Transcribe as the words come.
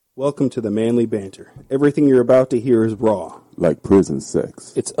Welcome to the Manly Banter. Everything you're about to hear is raw. Like prison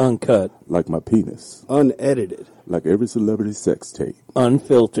sex. It's uncut. Like my penis. Unedited. Like every celebrity sex tape.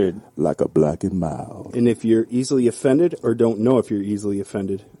 Unfiltered. Like a black and mild. And if you're easily offended or don't know if you're easily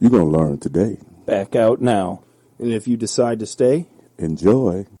offended, you're going to learn today. Back out now. And if you decide to stay,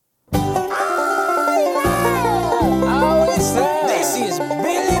 enjoy. This is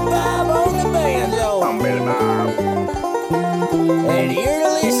Billy Bob on the banjo. I'm Billy Bob. And you're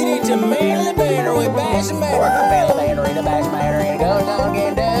listening to Manly Banter with Bass and Banter. Manly Banter in the Bass and Banter, and it goes on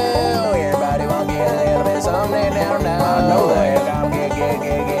get down. Everybody want to get a little bit of something down. I know that.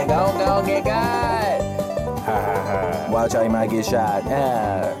 Don't get got. Watch how you might get shot.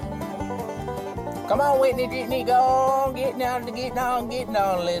 Come on, Whitney, go on, getting on,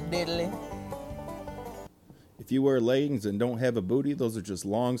 little diddly. If you wear leggings and don't have a booty, those are just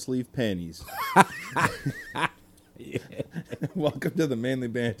long sleeve panties. Welcome to the Manly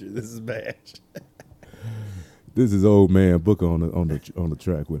Banter. This is Bash. This is old man Booker on the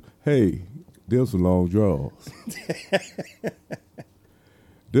track with, hey, there's some long draws.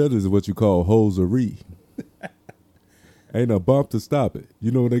 That is what you call hosiery. Ain't a bump to stop it.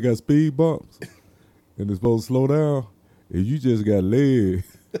 You know when they got speed bumps and it's supposed to slow down, and you just got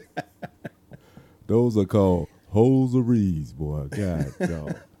legs. Those are called hosieries, boy. God,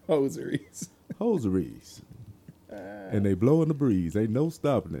 dog. Hosieries. Hosieries. And they blow in the breeze. Ain't no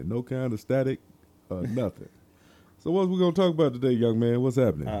stopping it. No kind of static, nothing. So what we going to talk about today, young man? What's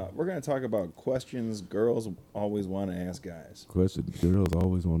happening? We're going to talk about questions girls always want to ask guys. Questions girls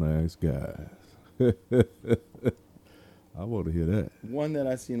always want to ask guys. I want to hear that. One that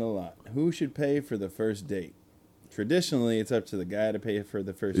I've seen a lot. Who should pay for the first date? Traditionally, it's up to the guy to pay for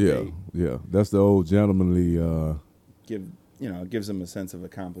the first date. Yeah. That's the old gentlemanly... gives them a sense of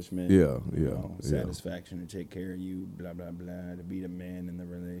accomplishment. Satisfaction to take care of you, blah, blah, blah, to be the man in the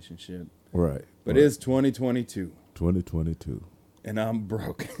relationship. Right. But it's 2022. 2022. And I'm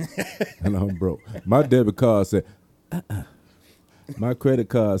broke. My debit card said, My credit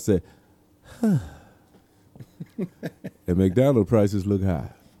card said, And McDonald's prices look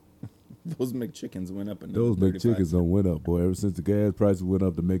high. Those McChickens went up. Those McChickens done went up, boy. Ever since the gas prices went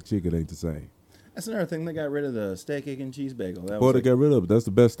up, the McChicken ain't the same. That's another thing. They got rid of the steak, egg, and cheese bagel. They got rid of it. That's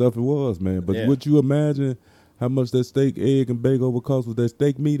the best stuff it was, man. But would you imagine how much that steak, egg, and bagel would cost with that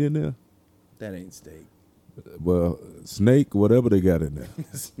steak meat in there? That ain't steak. Well, snake, whatever they got in there.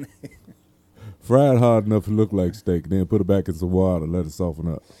 Fried hard enough to look like steak, then put it back in some water, let it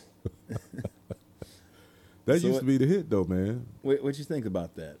soften up. That used to be the hit, though, man. What you think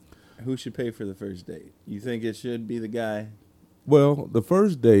about that? Who should pay for the first date? You think it should be the guy? Well, the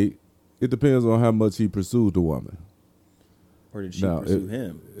first date, it depends on how much he pursued the woman. Or did she pursue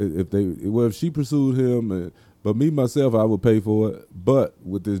him? If she pursued him, but me, myself, I would pay for it. But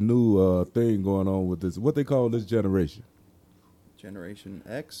with this new thing going on with this, what they call this generation? Generation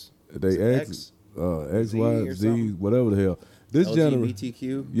X? They X, Y, Z, whatever the hell. This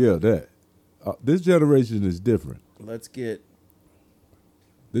LGBTQ? Yeah, that. This generation is different. Let's get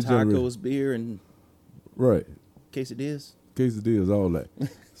tacos, beer, and quesadillas. Quesadillas, all that.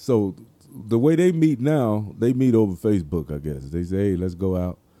 So the way they meet now, they meet over Facebook, I guess. They say, hey, let's go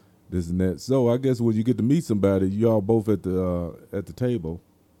out, this and that. So I guess when you get to meet somebody, y'all both at the table,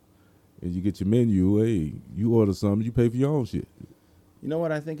 and you get your menu. Hey, you order something, you pay for your own shit. You know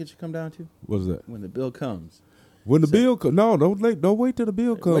what I think it should come down to? What's that? When the bill comes. When the bill comes. No, don't wait till the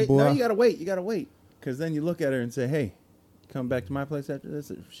bill comes, boy. No, you gotta wait. Because then you look at her and say, hey, come back to my place after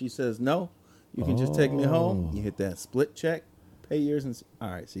this. If she says no, you can just take me home. You hit that split check, pay yours, and all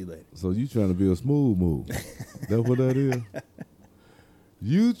right, see you later. So you trying to be a smooth move. That's what that is?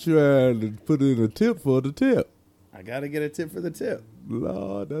 You trying to put in a tip for the tip. I got to get a tip for the tip.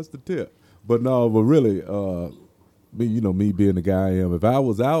 Lord, that's the tip. But no, but really, me being the guy I am, if I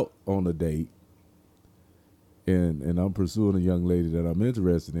was out on a date and I'm pursuing a young lady that I'm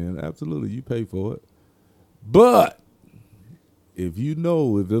interested in, absolutely, you pay for it. But if it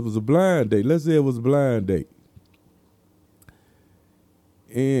was a blind date, let's say it was a blind date,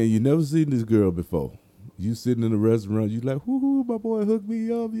 and you never seen this girl before, you sitting in a restaurant, you like, whoo, my boy hooked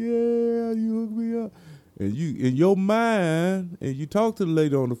me up, yeah, you hooked me up. And you, in your mind, and you talk to the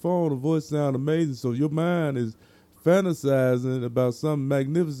lady on the phone, the voice sound amazing, so your mind is fantasizing about something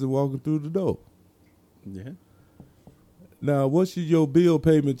magnificent walking through the door. Yeah. Now, what should your bill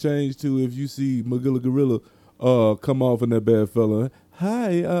payment change to if you see Magilla Gorilla come off in that bad fella?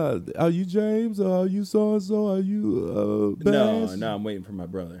 Hi, are you James? Or are you so-and-so? Are you Bass? No, I'm waiting for my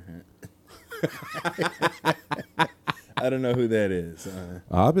brother. I don't know who that is.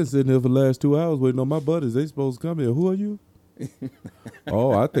 I've been sitting here for the last 2 hours waiting on my buddies. They supposed to come here. Who are you?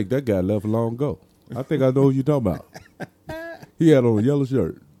 Oh, I think that guy left long ago. I think I know who you're talking about. He had on a yellow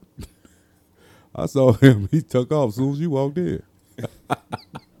shirt. I saw him. He took off as soon as you walked in. I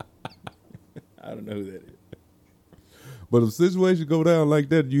don't know who that is. But if a situation go down like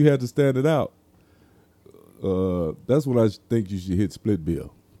that, you had to stand it out. That's when I think you should hit split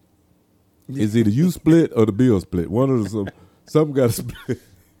bill. It's either you split or the bill split. One of the something got to split.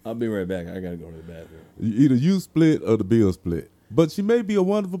 I'll be right back. I gotta go to the bathroom. Either you split or the bill split. But she may be a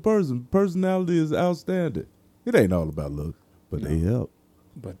wonderful person. Personality is outstanding. It ain't all about looks, but they help.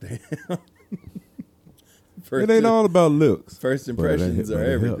 But they It ain't all about looks. First but impressions but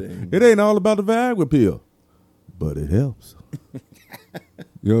are help. everything. It ain't all about the Viagra pill, but it helps.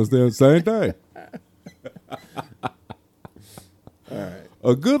 You understand? Same thing. All right.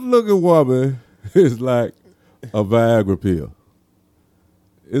 A good-looking woman is like a Viagra pill.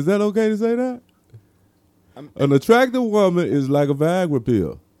 Is that okay to say that? An attractive woman is like a Viagra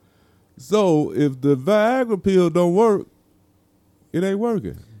pill. So if the Viagra pill don't work, it ain't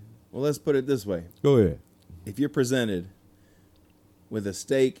working. Well, let's put it this way. Go ahead. If you're presented with a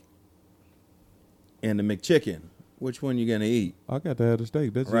steak and a McChicken, which one you gonna eat? I got to have the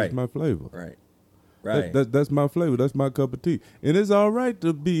steak. That's Right. just my flavor. Right. Right. That's my flavor. That's my cup of tea. And it's all right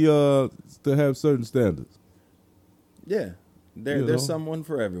to be to have certain standards. Yeah. You There's know. someone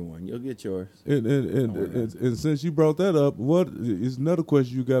for everyone. You'll get yours. And since you brought that up, what is another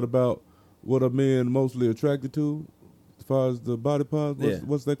question you got about what are men mostly attracted to as far as the body parts?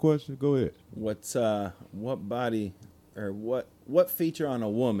 What's that question? Go ahead. What body or what feature on a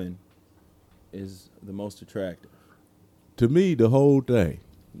woman is the most attractive? To me, the whole thing.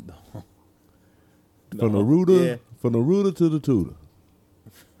 From the rooter to the tutor.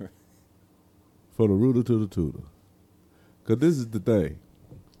 From the rooter to the tutor. Because this is the thing.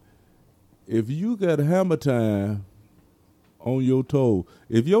 If you got hammer time on your toe,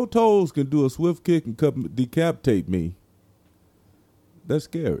 if your toes can do a swift kick and decapitate me, that's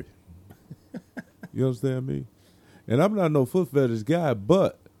scary. You understand me? And I'm not no foot fetish guy,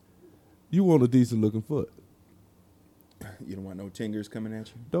 but you want a decent looking foot. You don't want no tingers coming at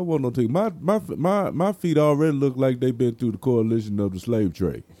you? Don't want no thing. My feet already look like they've been through the coalition of the slave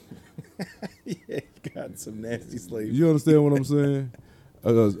trade. Yeah, you got some nasty slaves. You understand what I'm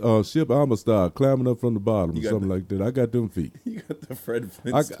saying? Ship Amistad climbing up from the bottom or something like that. I got them feet. You got the Fred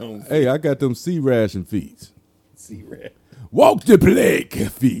Flintstone. Hey, I got them sea ration feet. Sea rat. Walk the plank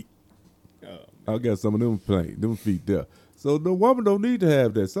feet. Oh. I got some of them feet there. So the woman don't need to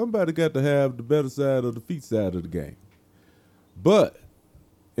have that. Somebody got to have the better side of the feet side of the game. But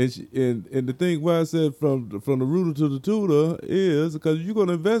and the thing why I said from the rooter to the tutor is because you're going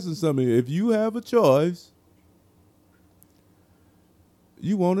to invest in something. If you have a choice,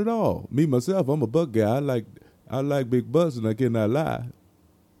 you want it all. Me myself, I'm a butt guy. I like big butts, and I cannot lie.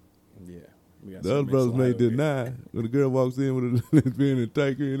 Yeah. We got The some other brothers mixed may line over here. deny when a girl walks in with a lesbian and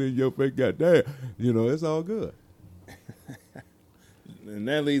tiger in your face. Goddamn, it's all good. And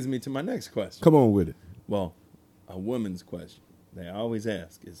that leads me to my next question. Come on with it. Well, a woman's question. They always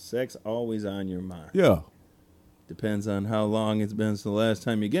ask, is sex always on your mind? Yeah, Depends on how long it's been since the last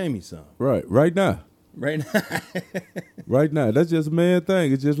time you gave me some. right now. Right now. Right now, that's just a man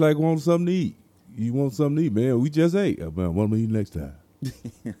thing. It's just like wanting something to eat. You want something to eat, man. We just ate. Oh, man, what am I eating next time?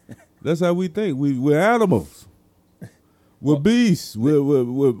 That's how we think. We're animals. We're beasts. We're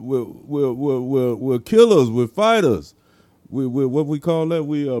killers. We're fighters. We're what we call that.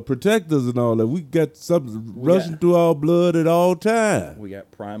 We are protectors and all that. We got something rushing through our blood at all times. We got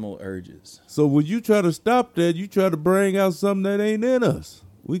primal urges. So when you try to stop that, you try to bring out something that ain't in us.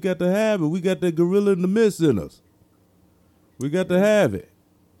 We got to have it. We got that gorilla in the mist in us. We got to have it.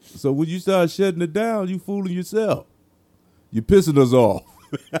 So when you start shutting it down, you fooling yourself. You're pissing us off.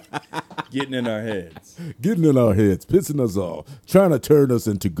 Getting in our heads. Getting in our heads, pissing us off, trying to turn us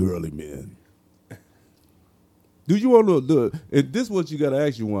into girly men. Do you want to do it? This is what you got to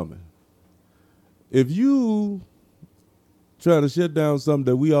ask your woman. If you try to shut down something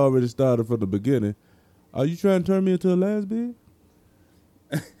that we already started from the beginning, are you trying to turn me into a lesbian?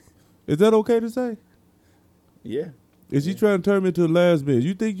 Is that okay to say? Yeah. Is she trying to turn me into a lesbian?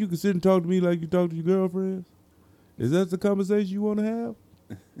 You think you can sit and talk to me like you talk to your girlfriends? Is that the conversation you want to have?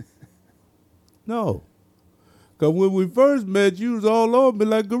 No. Because when we first met, you was all over me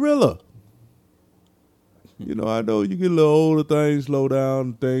like gorilla. I know you get a little older, things slow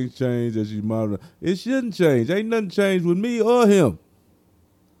down, things change as you monitor. It shouldn't change. Ain't nothing changed with me or him.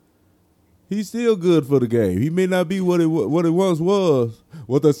 He's still good for the game. He may not be what it once was.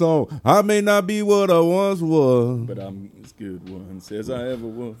 What the song, I may not be what I once was. But I'm as good once as I ever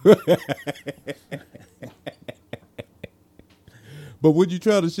was. But when you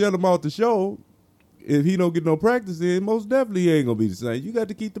try to shut him off the show, if he don't get no practice in, most definitely he ain't gonna be the same. You got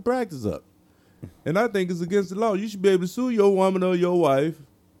to keep the practice up. And I think it's against the law. You should be able to sue your woman or your wife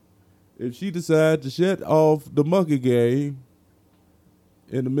if she decides to shut off the monkey game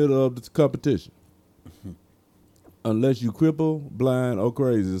in the middle of the competition. Unless you cripple, blind, or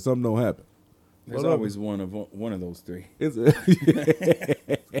crazy, something don't happen. There's always one of those three. Yeah,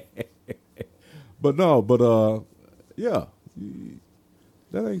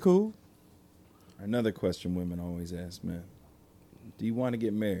 that ain't cool. Another question women always ask men: do you want to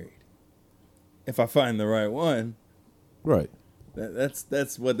get married? If I find the right one, Right.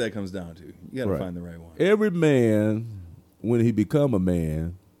 That's what that comes down to. You got to find the right one. Every man, when he become a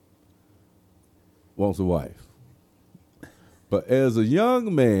man, wants a wife. But as a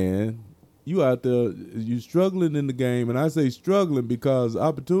young man, you out there, you struggling in the game, and I say struggling because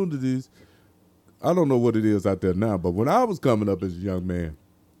opportunities, I don't know what it is out there now, but when I was coming up as a young man,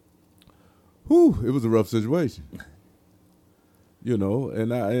 it was a rough situation. You know,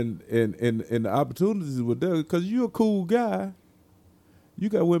 and the opportunities were there because you're a cool guy. You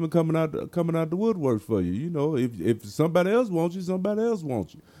got women coming out the woodwork for you. You know, if somebody else wants you, somebody else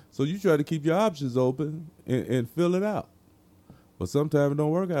wants you. So you try to keep your options open and fill it out. But sometimes it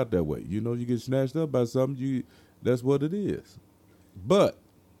don't work out that way. You know, you get snatched up by something. That's what it is. But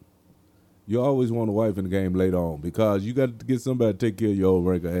you always want a wife in the game later on because you got to get somebody to take care of your old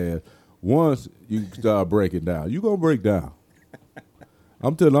wrinkle ass. Once you start breaking down, you gonna break down.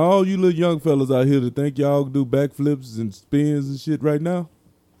 I'm telling all you little young fellas out here that think y'all can do backflips and spins and shit right now.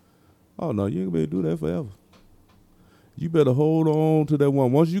 Oh, no, you ain't gonna be able to do that forever. You better hold on to that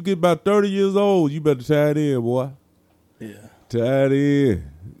one. Once you get about 30 years old, you better tie it in, boy. Yeah. Tie it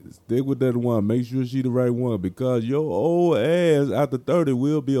in. Stick with that one. Make sure she the right one because your old ass after 30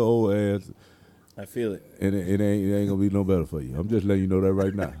 will be an old ass. I feel it. And it ain't gonna be no better for you. I'm just letting you know that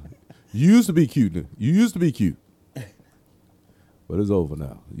right now. You used to be cute. You used to be cute. But it's over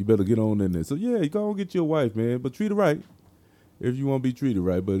now. You better get on in there. So, yeah, you go and get your wife, man. But treat her right if you want to be treated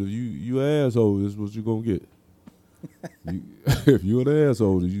right. But if you an asshole, this is what you're going to get. If you're an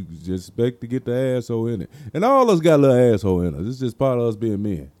asshole, you just expect to get the asshole in it. And all of us got a little asshole in us. It's just part of us being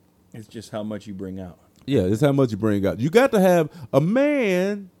men. It's just how much you bring out. Yeah, it's how much you bring out. You got to have, a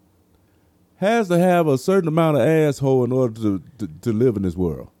man has to have a certain amount of asshole in order to live in this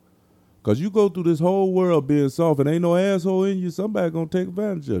world. Because you go through this whole world being soft and ain't no asshole in you, somebody going to take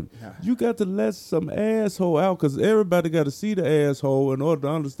advantage of you. Yeah. You got to let some asshole out because everybody got to see the asshole in order to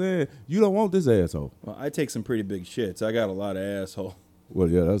understand you don't want this asshole. Well, I take some pretty big shits. I got a lot of asshole. Well,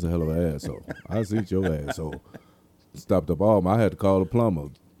 yeah, that's a hell of an asshole. I see your asshole. Stopped up all my, I had to call the plumber.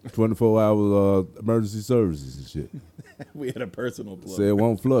 24 hours emergency services and shit. We had a personal plumber. Said it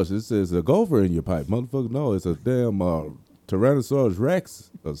won't flush. It says a gopher in your pipe. Motherfucker, no, it's a damn Tyrannosaurus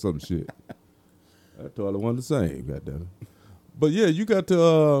Rex or some shit. I told her one the same, goddamn it. But yeah, you got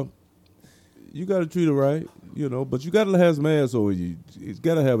to treat her right, you know. But you got to have some asshole in you. You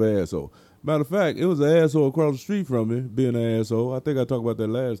got to have an asshole. Matter of fact, it was an asshole across the street from me being an asshole. I think I talked about that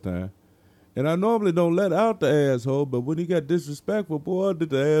last time. And I normally don't let out the asshole, but when he got disrespectful, boy, did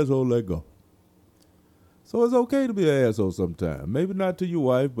the asshole let go. So it's okay to be an asshole sometimes. Maybe not to your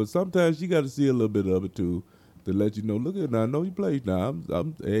wife, but sometimes you got to see a little bit of it too. To let you know, look at it now, I know you played now.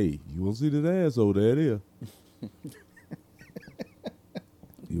 Hey, you want to see this asshole? There it is.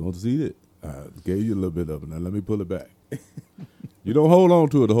 You want to see it? I gave you a little bit of it. Now let me pull it back. You don't hold on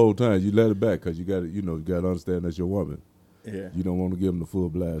to it the whole time. You let it back because you got to, you got to understand that's your woman. Yeah. You don't want to give them the full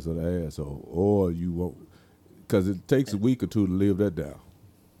blast of the asshole, or you won't, because it takes a week or two to live that down.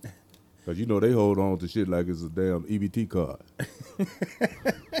 Because they hold on to shit like it's a damn EBT card.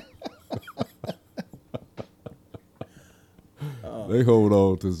 They hold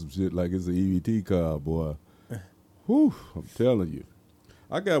on to some shit like it's an EBT card, boy. Whew, I'm telling you.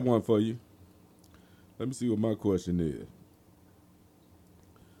 I got one for you. Let me see what my question is.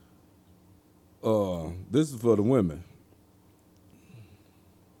 This is for the women.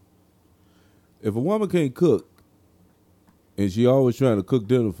 If a woman can't cook, and she always trying to cook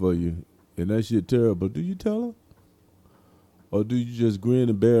dinner for you, and that shit terrible, do you tell her? Or do you just grin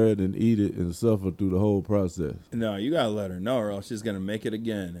and bear it and eat it and suffer through the whole process? No, you got to let her know or else she's going to make it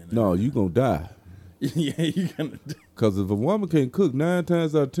again. No, you going to die. Yeah, you're going to die. Because if a woman can't cook, 9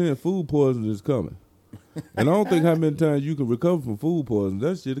 times out of 10, food poisoning is coming. And I don't think how many times you can recover from food poisoning.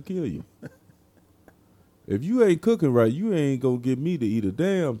 That shit'll kill you. If you ain't cooking right, you ain't going to get me to eat a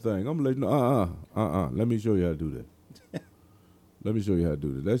damn thing. I'm going to let you know, let me show you how to do that. Let me show you how to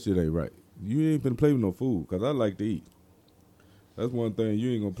do that. That shit ain't right. You ain't finna play with no food because I like to eat. That's one thing.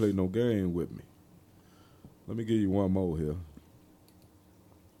 You ain't going to play no game with me. Let me give you one more here.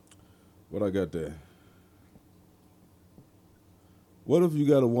 What I got there? What if you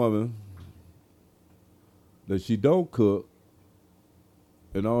got a woman that she don't cook,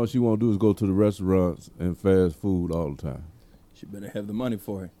 and all she want to do is go to the restaurants and fast food all the time? She better have the money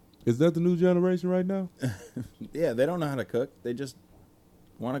for it. Is that the new generation right now? Yeah, they don't know how to cook. They just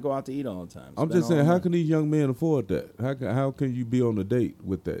want to go out to eat all the time. I'm just saying, how can these young men afford that? How can you be on a date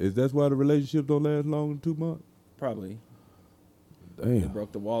with that? Is that why the relationship don't last longer than 2 months? Probably. They Damn.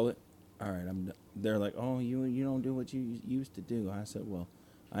 broke the wallet. All right, they're like, oh, you don't do what you used to do. I said, well,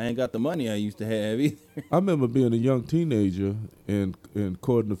 I ain't got the money I used to have either. I remember being a young teenager and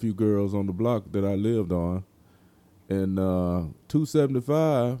courting a few girls on the block that I lived on, and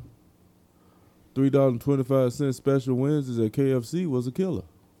 $2.75, $3.25 special Wednesdays at KFC was a killer.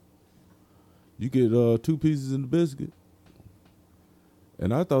 You get 2 pieces in the biscuit,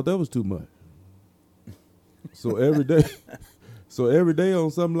 and I thought that was too much. So every day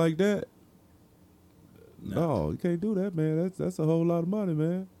on something like that, no, you can't do that, man. That's a whole lot of money,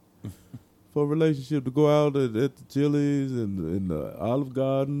 man. For a relationship to go out at the Chili's and the Olive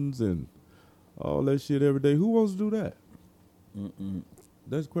Gardens and all that shit every day. Who wants to do that?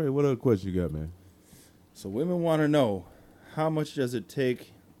 That's crazy. What other question you got, man? So women want to know, how much does it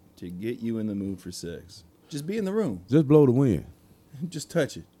take to get you in the mood for sex? Just be in the room. Just blow the wind. Just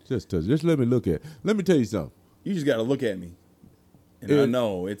touch it. Just touch it. Just let me look at it. Let me tell you something. You just got to look at me. And I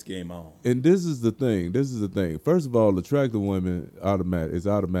know it's game on. And this is the thing. First of all, attractive women it's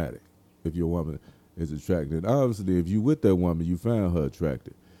automatic if your woman is attractive. Obviously, if you with that woman, you found her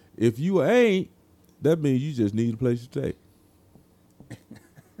attractive. If you ain't, that means you just need a place to stay.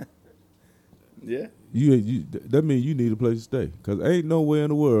 Yeah. That means you need a place to stay. Because ain't nowhere in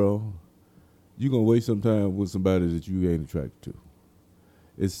the world you going to waste some time with somebody that you ain't attracted to.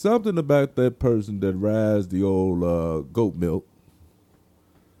 It's something about that person that rides the old goat milk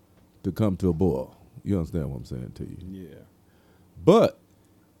to come to a boil. You understand what I'm saying to you? Yeah. But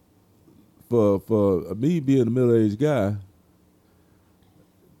for me being a middle-aged guy,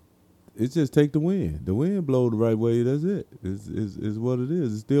 it just take the wind. The wind blow the right way. That's it. It's what it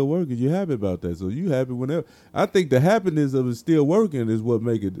is. It's still working. You're happy about that. So you happy whenever. I think the happiness of it still working is what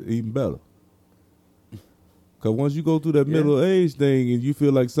make it even better. Because once you go through that middle age thing and you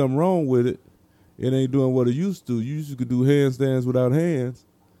feel like something wrong with it, it ain't doing what it used to. You used to do handstands without hands.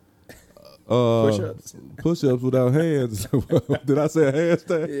 Push-ups. Push-ups without hands. Did I say a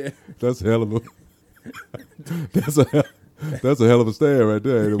handstand? Yeah. That's a hell of a. That's a hell of a stand right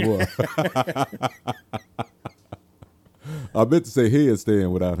there, ain't it, boy? I meant to say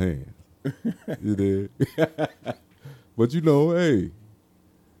headstand without hands. You did. But you know, hey,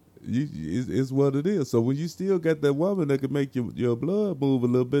 it's what it is. So when you still got that woman that can make your blood move a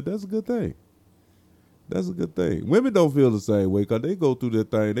little bit, that's a good thing. That's a good thing. Women don't feel the same way because they go through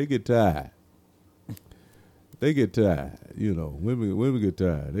that thing. They get tired. They get tired. You know, women get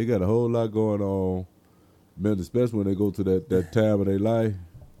tired. They got a whole lot going on. Men, especially when they go to that time of their life.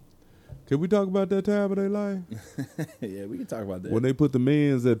 Can we talk about that time of their life? Yeah, we can talk about that. When they put the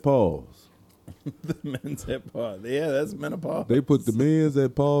men's at pause. The men's at pause. Yeah, that's menopause. They put the men's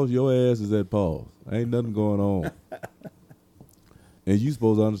at pause, your ass is at pause. Ain't nothing going on. And you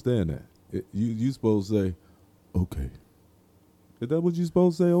supposed to understand that. You supposed to say, okay. Is that what you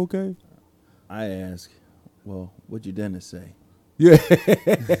supposed to say, okay? I ask, well, what'd your dentist say? Yeah.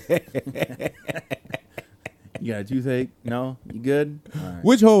 You got a toothache? No? You good? All right.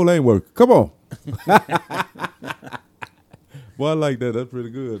 Which hole ain't working? Come on. Boy, I like that. That's pretty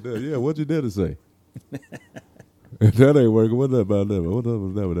good. Yeah, what you did to say? That ain't working. What's up about that? What's up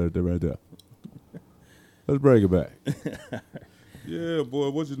with that right there? Let's bring it back. Yeah, boy.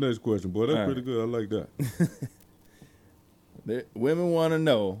 What's your next question, boy? That's pretty good. I like that. Women want to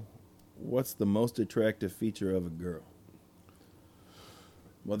know, what's the most attractive feature of a girl?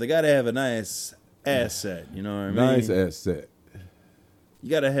 Well, they got to have a nice asset, you know what I mean? Nice asset. You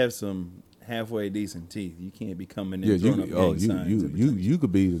got to have some halfway decent teeth. You can't be coming in throwing up gang signs. You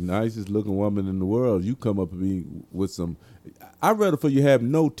could be the nicest looking woman in the world. You come up and be with some. I'd rather for you have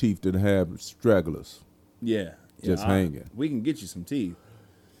no teeth than have stragglers. Yeah. Just hanging. We can get you some teeth.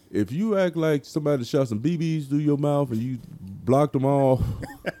 If you act like somebody shot some BBs through your mouth and you blocked them all,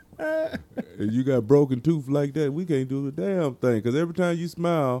 and you got broken tooth like that, we can't do a damn thing. Because every time you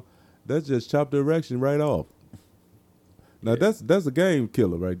smile, that's just chop the erection right off. Now that's a game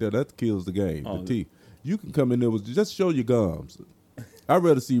killer right there. That kills the game. The teeth. You can come in there with just show your gums. I'd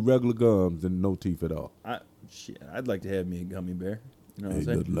rather see regular gums than no teeth at all. I'd like to have me a gummy bear. You know what I'm Ain't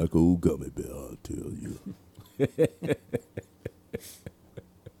saying? nothing like old gummy bear, I'll tell you.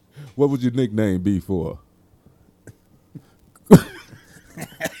 What would your nickname be for?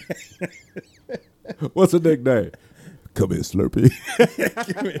 What's the nickname? Come here, Slurpee.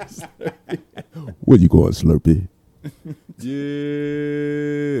 Where you going, Slurpee?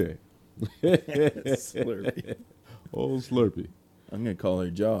 Yeah. Slurpee. Old Slurpee. I'm gonna call her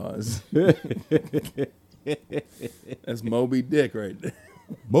Jaws. That's Moby Dick right there.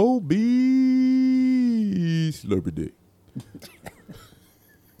 Moby Slurpee Dick.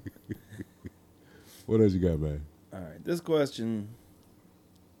 What else you got, man? All right, this question,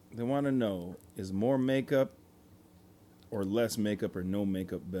 they want to know, is more makeup or less makeup or no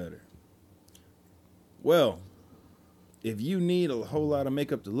makeup better? Well, if you need a whole lot of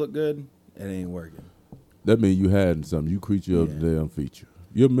makeup to look good, it ain't working. That means you hiding something. You creature of the damn feature.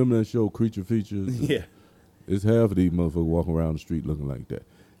 You remember that show, Creature Features? Yeah. It's half of these motherfuckers walking around the street looking like that.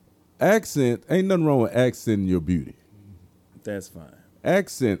 Accent, ain't nothing wrong with accenting your beauty. That's fine.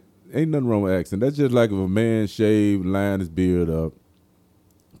 Accent, ain't nothing wrong with accent. That's just like if a man shaved, line his beard up,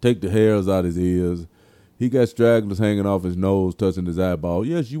 take the hairs out his ears, he got stragglers hanging off his nose, touching his eyeball.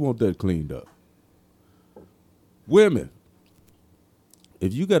 Yes, you want that cleaned up. Women,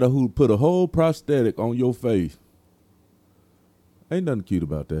 if you got to put a whole prosthetic on your face, ain't nothing cute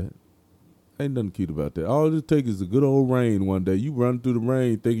about that. Ain't nothing cute about that. All it takes is a good old rain one day. You run through the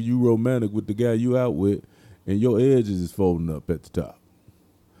rain thinking you romantic with the guy you out with, and your edges is folding up at the top.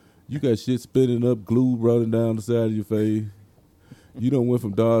 You got shit spinning up, glue running down the side of your face. You done went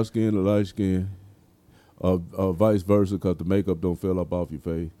from dark skin to light skin, or vice versa, because the makeup don't fill up off your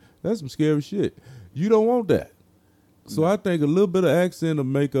face. That's some scary shit. You don't want that. So I think a little bit of accent of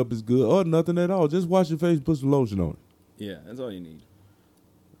makeup is good, or nothing at all. Just wash your face and put some lotion on it. Yeah, that's all you need.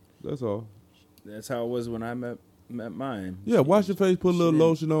 That's all. That's how it was when I met mine. Yeah, wash your face, put a little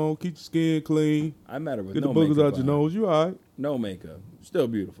lotion on, keep your skin clean. I met her with Get no the boogers makeup out your on. nose. You all right. No makeup. Still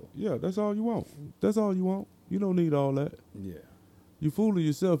beautiful. Yeah, that's all you want. That's all you want. You don't need all that. Yeah. You fooling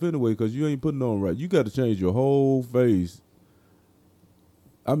yourself anyway because you ain't putting on right. You got to change your whole face.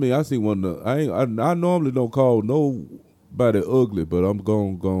 I mean, I see one. I normally don't call nobody ugly, but I'm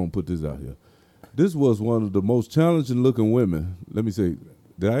going to put this out here. This was one of the most challenging looking women. Let me say,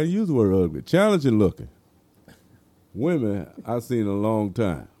 did I use the word ugly? Challenging looking women I've seen in a long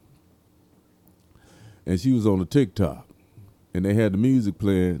time. And she was on the TikTok. And they had the music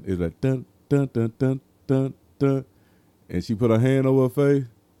playing. It's like dun dun dun dun dun dun. And she put her hand over her face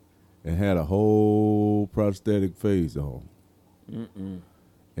and had a whole prosthetic face on. And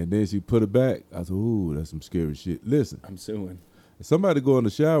then she put it back. I said, ooh, that's some scary shit. Listen. I'm suing. If somebody go in the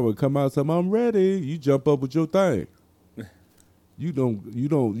shower and come out and say, I'm ready, you jump up with your thing. You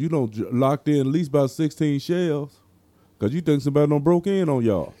don't locked in at least about 16 shells. Cause you think somebody done broke in on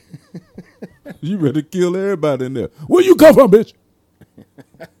y'all. You ready to kill everybody in there. Where you come from, bitch?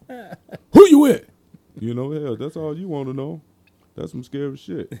 Who you with? You know, hell, that's all you want to know. That's some scary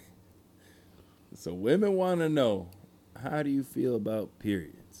shit. So women want to know, how do you feel about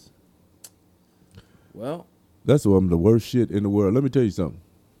periods? Well, That's one of the worst shit in the world. Let me tell you something.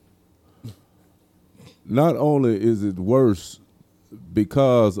 Not only is it worse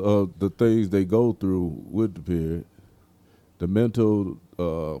because of the things they go through with the period, the mental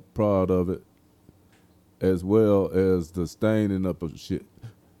part of it, as well as the staining up of shit.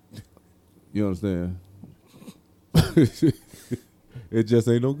 You understand? It just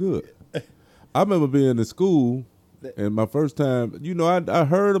ain't no good. I remember being in school, and my first time, I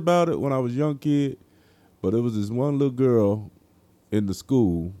heard about it when I was a young kid, but it was this one little girl in the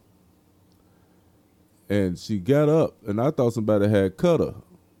school, and she got up, and I thought somebody had cut her.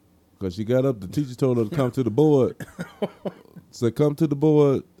 Because she got up, the teacher told her to come to the board. Said, come to the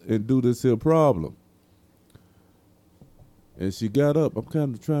board and do this here problem. And she got up. I'm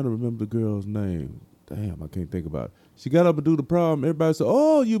kind of trying to remember the girl's name. Damn, I can't think about it. She got up and do the problem. Everybody said,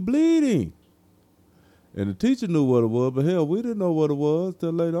 oh, you bleeding. And the teacher knew what it was, but hell, we didn't know what it was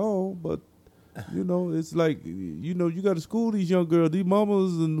till later on. But, it's like, you got to school these young girls, these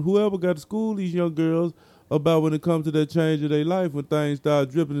mamas and whoever got to school these young girls about when it comes to that change of their life when things start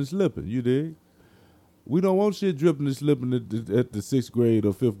dripping and slipping, you dig? We don't want shit dripping and slipping at the 6th grade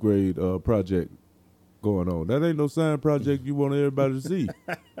or 5th grade project going on. That ain't no sign project you want everybody to see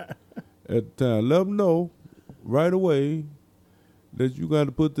at the time. Let them know right away that you got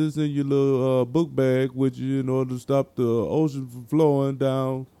to put this in your little book bag with you in order to stop the ocean from flowing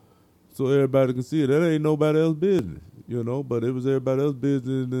down so everybody can see it. That ain't nobody else's business, but it was everybody else's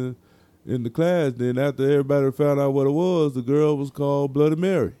business in the class. Then after everybody found out what it was, the girl was called Bloody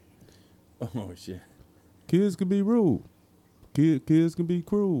Mary. oh shit. Kids can be rude. Kids can be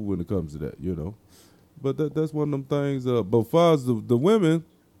cruel when it comes to that, But that's one of them things. But as far as the women,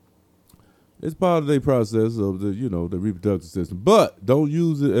 It's part of their process of the the reproductive system. But don't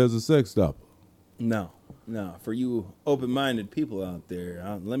use it as a sex stopper. No. For you open-minded people out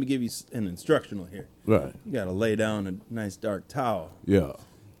there, let me give you an instructional here. Right. You got to lay down a nice dark towel. Yeah.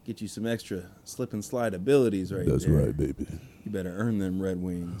 Get you some extra slip and slide abilities right That's there. right, baby. You better earn them Red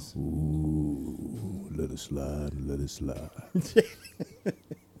Wings. Ooh, let it slide, let it slide.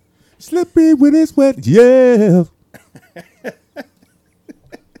 Slippy when it's wet, yeah.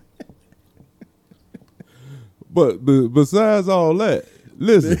 But besides all that,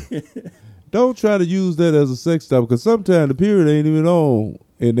 listen, don't try to use that as a sex stopper because sometimes the period ain't even on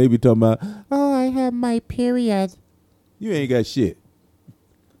and they be talking about, oh, I have my period. You ain't got shit.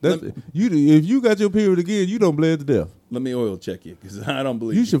 That's, if you got your period again, you don't bleed to death. Let me oil check you because I don't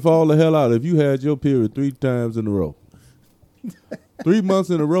believe You should fall the hell out if you had your period 3 times in a row. 3 months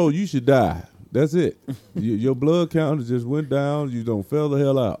in a row, you should die. That's it. Your blood count just went down. You don't fell the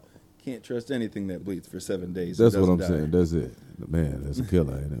hell out. Can't trust anything that bleeds for 7 days. That's what I'm saying. That's it. Man, that's a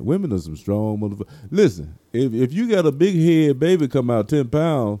killer, ain't it? Women are some strong motherfuckers. Listen, if you got a big head baby come out 10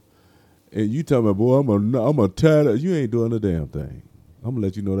 pounds and you talking about, boy, I'm a tired, you ain't doing a damn thing. I'm going to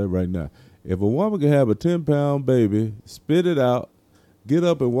let you know that right now. If a woman can have a 10-pound baby, spit it out, get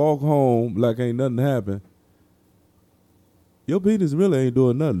up and walk home like ain't nothing happened, your penis really ain't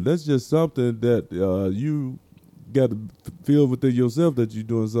doing nothing. That's just something that you got to feel within yourself that you're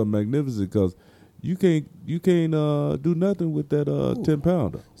doing something magnificent because you can't do nothing with that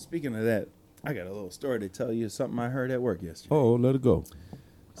 10-pounder. Speaking of that, I got a little story to tell you, something I heard at work yesterday. Oh, let it go.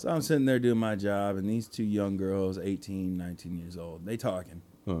 So I'm sitting there doing my job, and these 2 young girls, 18, 19 years old, they talking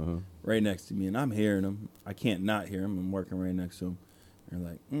right next to me, and I'm hearing them. I can't not hear them. I'm working right next to them. They're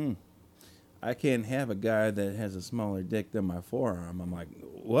like, I can't have a guy that has a smaller dick than my forearm. I'm like,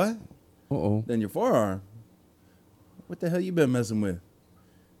 what? Uh-oh. Than your forearm? What the hell you been messing with?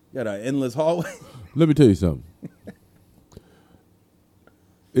 You got an endless hallway? Let me tell you something.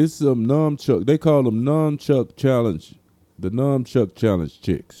 It's some nunchuck. They call them nunchuck challenge. The nunchuck challenge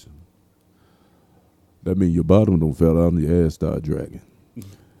chicks. That mean your bottom don't fell out and your ass start dragging.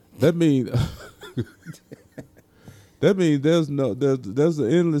 That mean there's the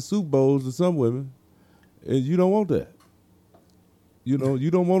endless soup bowls to some women, and you don't want that. You know,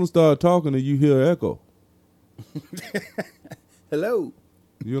 you don't want to start talking and you hear echo. Hello.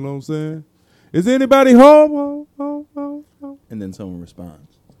 You know what I'm saying? Is anybody home? Home? And then someone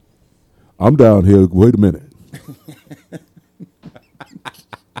responds. I'm down here. Wait a minute.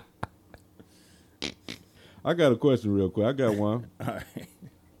 I got a question real quick. I got one. All right.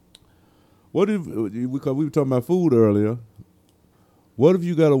 What if, because we were talking about food earlier, what if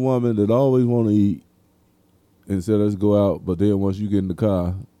you got a woman that always want to eat and said, let's go out, but then once you get in the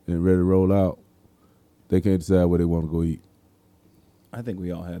car and ready to roll out, they can't decide where they want to go eat? I think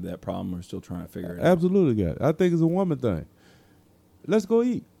we all have that problem. We're still trying to figure it out. Absolutely, got it. I think it's a woman thing. Let's go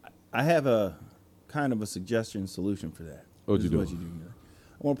eat. I have a kind of a suggestion solution for that. What you do? I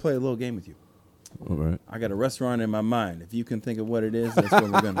want to play a little game with you. All right. I got a restaurant in my mind. If you can think of what it is, that's where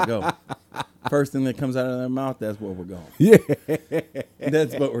we're going to go. First thing that comes out of their mouth, that's where we're going. Yeah.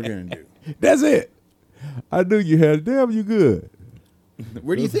 That's what we're going to do. That's it. I knew you had it. Damn, you good.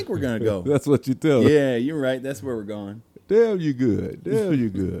 Where do you think we're going to go? That's what you tell her. Yeah, you're right. That's where we're going. Damn, you good. Damn, you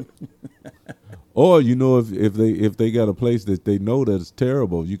good. Or you know, if they got a place that they know that it's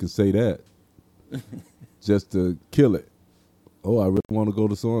terrible, you can say that just to kill it. Oh, I really want to go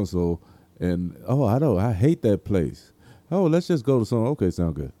to so and so, and I hate that place. Oh, let's just go to so. Okay,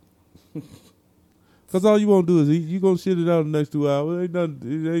 sound good. Because all you want to do is eat. You gonna shit it out in the next 2 hours. It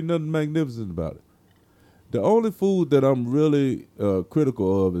ain't nothing magnificent about it. The only food that I'm really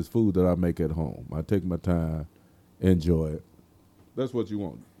critical of is food that I make at home. I take my time, enjoy it. That's what you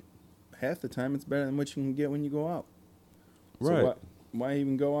want. Half the time, it's better than what you can get when you go out. Right. So why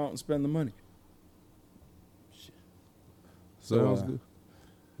even go out and spend the money? Sounds good.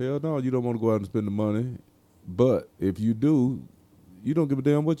 Hell no, you don't want to go out and spend the money. But if you do, you don't give a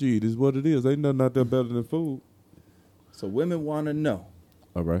damn what you eat. It's what it is. Ain't nothing out there better than food. So women want to know.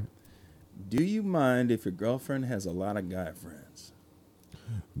 All right. Do you mind if your girlfriend has a lot of guy friends?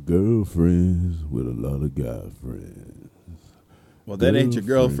 Girlfriends with a lot of guy friends. Well, that ain't your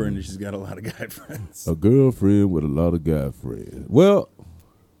girlfriend if she's got a lot of guy friends. A girlfriend with a lot of guy friends. Well,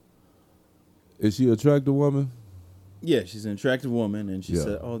 is she an attractive woman? Yeah, she's an attractive woman, and she Yeah.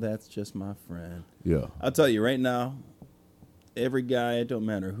 said, oh, that's just my friend. Yeah. I'll tell you right now, every guy, it don't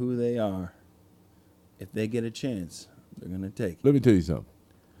matter who they are, if they get a chance, they're going to take it. Let me tell you something.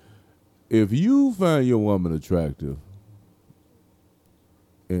 If you find your woman attractive,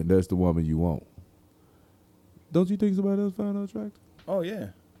 and that's the woman you want, don't you think somebody else find her attractive? Oh, yeah.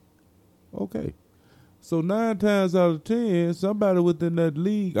 Okay. So 9 times out of 10, somebody within that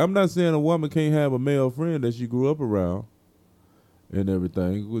league, I'm not saying a woman can't have a male friend that she grew up around and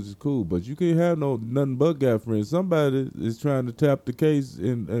everything, which is cool, but you can't have nothing but guy friends. Somebody is trying to tap the case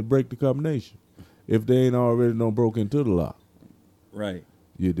and break the combination if they ain't already broke into the lock. Right.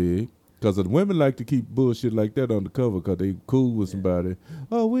 You dig? Because the women like to keep bullshit like that undercover because they cool with somebody.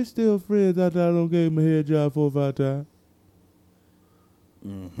 Oh, we're still friends after I don't gave him a head job 4 or 5 times.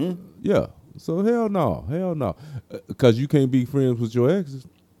 Mm-hmm. Yeah. So hell no. Because you can't be friends with your exes.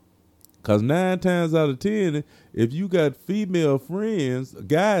 Because 9 times out of 10, if you got female friends,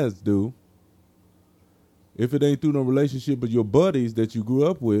 guys do, if it ain't through no relationship with your buddies that you grew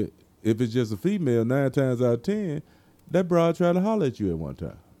up with, if it's just a female, 9 times out of 10, that broad try to holler at you at one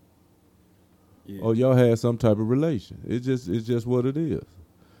time. Yeah. Or y'all had some type of relation. It's just what it is.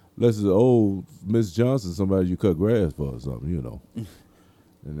 Unless it's old Miss Johnson, somebody you cut grass for or something, you know.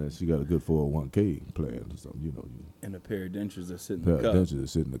 And then she got a good 401k plan or something, you know. And a pair of dentures that sit in Pair the of cup. dentures that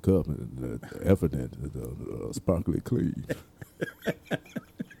sit in the cup and the Efferdent, the sparkly clean.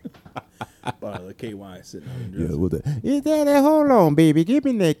 Bottle of KY sitting on the Yeah, dresser. with that. Is that hold on, baby? Give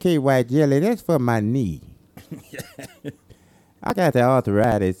me that KY jelly. That's for my knee. I got the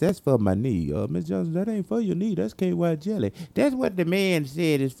arthritis. That's for my knee. Miss Johnson, that ain't for your knee. That's KY jelly. That's what the man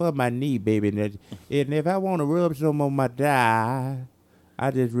said is for my knee, baby. And if I want to rub some on my thigh, I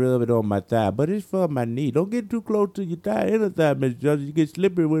just rub it on my thigh. But it's for my knee. Don't get too close to your thigh. Inner thigh, Miss Johnson. You get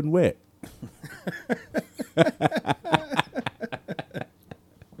slippery when wet.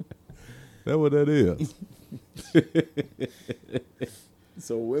 That's what that is.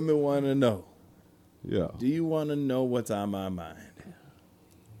 So women want to know. Yeah. Do you want to know what's on my mind?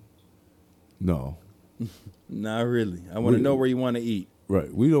 No. Not really. I want to know where you want to eat.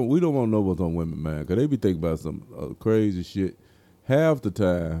 Right. We don't want to know what's on women, man, because they be thinking about some crazy shit half the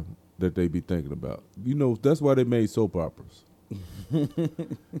time that they be thinking about. You know, that's why they made soap operas.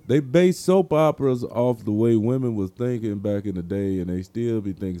 They base soap operas off the way women was thinking back in the day, and they still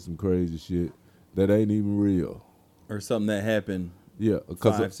be thinking some crazy shit that ain't even real. Or something that happened Yeah,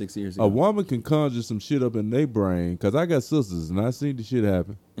 because 5-6 years ago. a woman can conjure some shit up in their brain, because I got sisters, and I seen the shit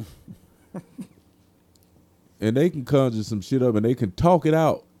happen. And they can conjure some shit up, and they can talk it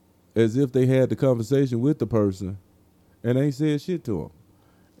out as if they had the conversation with the person, and ain't said shit to them.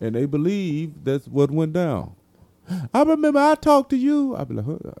 And they believe that's what went down. I remember I talked to you. I be like,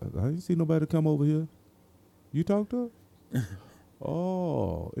 I ain't see nobody come over here. You talked to her?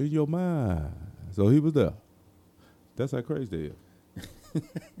 Oh, in your mind. So he was there. That's how crazy they is.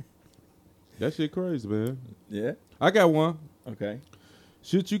 That shit crazy, man. Yeah? I got one. Okay.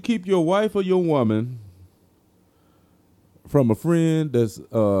 Should you keep your wife or your woman from a friend that's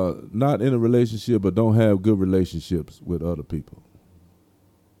not in a relationship but don't have good relationships with other people?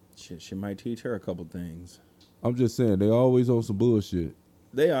 Shit, she might teach her a couple things. I'm just saying, they always on some bullshit.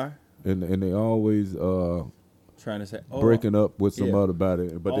 They are. And they always Trying to say, breaking up with some yeah. other body.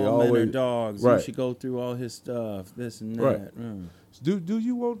 But all they men always are dogs. Right. You should go through all his stuff, this and that. Right. Mm. Do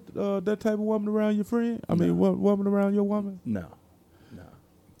you want that type of woman around your friend? I mean, woman around your woman? No.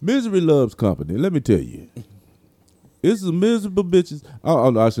 Misery loves company. Let me tell you. It's some miserable bitches.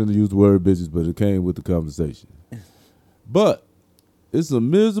 I shouldn't have used the word bitches, but it came with the conversation. But it's some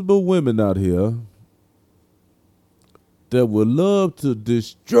miserable women out here that would love to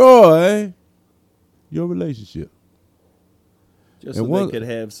destroy your relationship. Just And so one- they could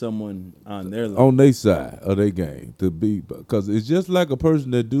have someone on their level. On their side of their game to be, because it's just like a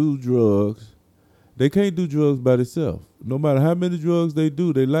person that do drugs. They can't do drugs by themselves. No matter how many drugs they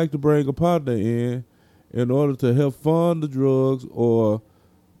do, they like to bring a partner in order to help fund the drugs or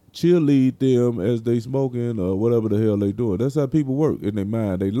cheerlead them as they smoking or whatever the hell they doing. That's how people work in their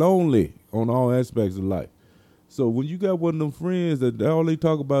mind. They lonely on all aspects of life. So when you got one of them friends that all they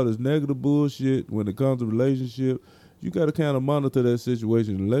talk about is negative bullshit when it comes to relationship, you got to kind of monitor that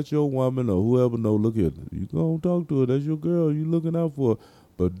situation and let your woman or whoever know, look at her. You go and talk to her. That's your girl. You looking out for her.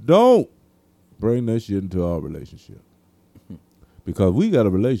 But don't bring that shit into our relationship. Because we got a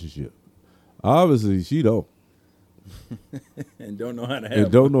relationship. Obviously, she don't. And don't know how to have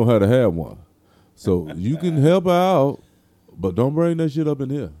And don't know how to have one. So you can help her out, but don't bring that shit up in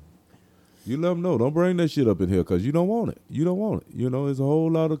here. You let them know. Don't bring that shit up in here because you don't want it. You don't want it. You know, it's a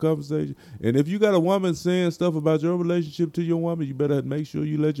whole lot of conversation. And if you got a woman saying stuff about your relationship to your woman, you better make sure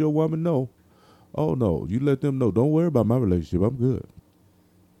you let your woman know. Oh, no. You let them know. Don't worry about my relationship. I'm good.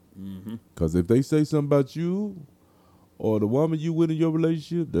 Because if they say something about you or the woman you with in your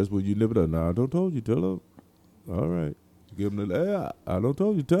relationship, that's when you live it up. Nah, I don't told you. Tell her. All right. Give them the, I don't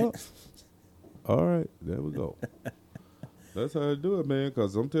told you. Tell her. All right. There we go. That's how I do it, man.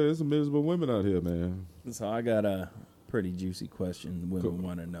 Because I'm telling you, there's some miserable women out here, man. So I got a pretty juicy question women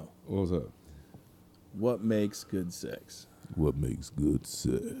want to know. What's up? What makes good sex? What makes good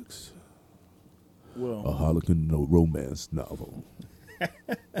sex? Well, A Harlequin romance novel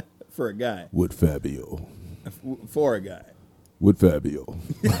for a guy. with Fabio. For a guy. With Fabio.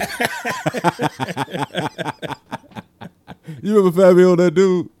 You remember Fabio, that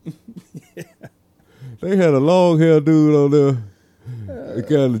dude? Yeah. They had a long hair dude on there. It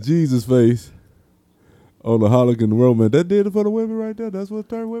kind of Jesus face on the Harlequin romance. That did it for the women right there. That's what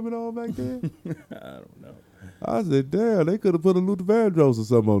turned women on back then. I don't know. I said, damn, they could have put a Luther Vandross or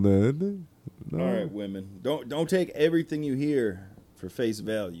something on there, didn't they? No. All right, women. Don't take everything you hear for face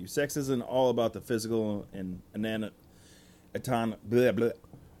value. Sex isn't all about the physical and anatomical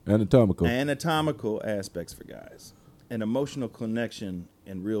aspects for guys. An emotional connection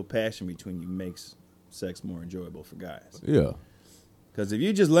and real passion between you makes sex more enjoyable for guys. Yeah. Because if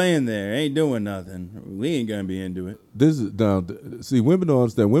you just laying there, ain't doing nothing, we ain't going to be into it. This is now. See, women don't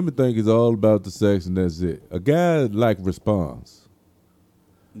understand. Women think it's all about the sex and that's it. A guy like response.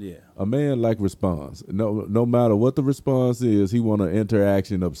 Yeah. A man like response. No matter what the response is, he want an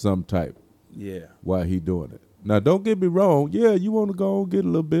interaction of some type. Yeah. While he doing it. Now, don't get me wrong. Yeah, you want to go and get a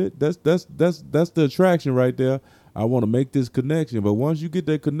little bit. That's the attraction right there. I want to make this connection. But once you get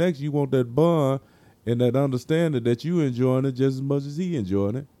that connection, you want that bond and that understanding that you enjoying it just as much as he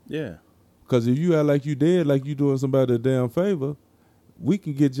enjoying it. Yeah. Because if you act like you dead, like you doing somebody a damn favor, we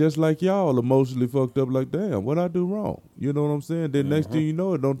can get just like y'all emotionally fucked up like, damn, what I do wrong? You know what I'm saying? Then next thing you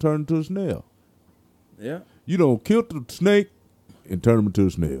know, it don't turn into a snail. Yeah. You don't kill the snake and turn him into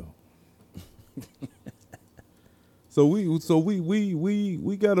a snail. So we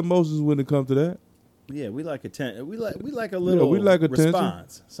got emotions when it comes to that. Yeah, we like attention. We like a little we like attention.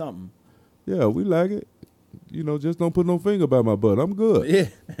 response. Something. Yeah, we like it. You know, just don't put no finger by my butt. I'm good. Yeah,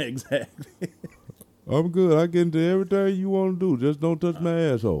 exactly. I'm good. I get into everything you want to do. Just don't touch my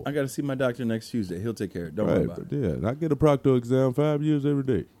asshole. I got to see my doctor next Tuesday. He'll take care of it. Don't worry about it. Yeah, and I get a proctor exam 5 years every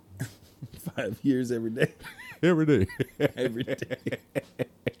day. 5 years every day. Every day. Every day.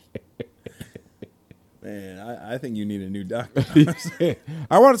 Man, I think you need a new doctor.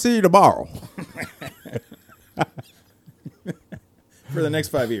 I want to see you tomorrow. For the next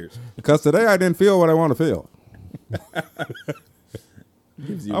 5 years. Because today I didn't feel what I want to feel.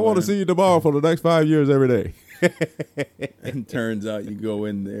 I want to see you tomorrow for the next 5 years every day. And turns out you go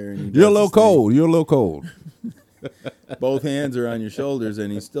in there and You're a little cold. You're a little cold. Both hands are on your shoulders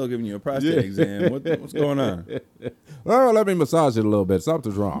and he's still giving you a prostate exam. What's going on? Well, let me massage it a little bit.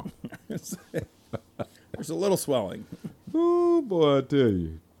 Something's wrong. There's a little swelling. Oh, boy, I tell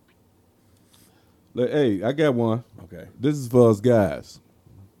you. Hey, I got one. Okay. This is for us guys.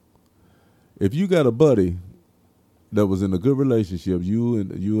 If you got a buddy that was in a good relationship, you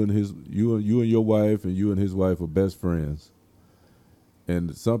and your wife and you and his wife are best friends,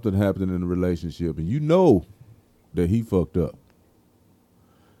 and something happened in the relationship, and you know that he fucked up.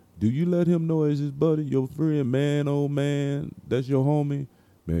 Do you let him know as his buddy, your friend, man, old man, that's your homie?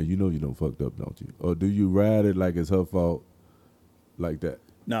 Man, you know you done fucked up, don't you? Or do you ride it like it's her fault like that?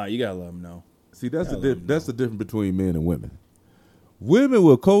 No, you got to let him know. See, that's the difference between men and women. Women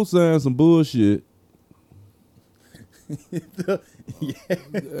will co-sign some bullshit. Yeah.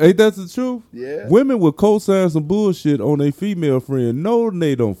 Ain't that the truth? Yeah. Women will co-sign some bullshit on a female friend knowing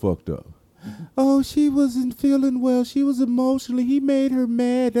they don't fucked up. Oh, she wasn't feeling well. She was emotionally. He made her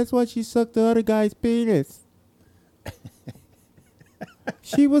mad. That's why she sucked the other guy's penis.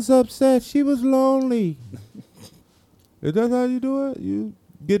 She was upset. She was lonely. Is that how you do it? You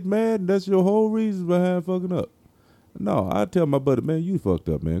get mad and that's your whole reason behind fucking up. No, I tell my buddy, man, you fucked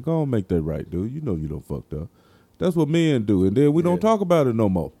up, man. Go on, make that right, dude. You know you don't fucked up. That's what men do. And then we don't talk about it no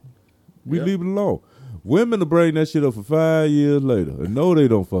more. We leave it alone. Women will bring that shit up for 5 years later and know they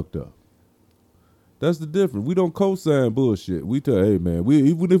don't fucked up. That's the difference. We don't co-sign bullshit. We tell, hey, man,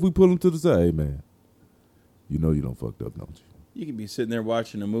 even if we pull them to the side, hey, man, you know you don't fucked up, don't you? You can be sitting there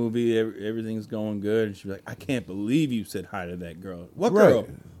watching a movie, everything's going good, and she's like, I can't believe you said hi to that girl. What girl?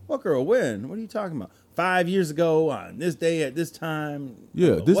 What girl? When? What are you talking about? 5 years ago, on this day, at this time.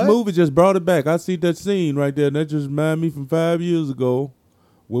 Yeah, this movie just brought it back. I see that scene right there, and that just reminded me from 5 years ago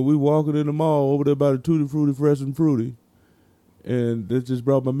when we walking in the mall over there by the Tutti Frutti Fresh and Fruity. And that just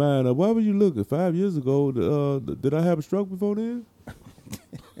brought my mind up. Why were you looking? 5 years ago, did I have a stroke before then?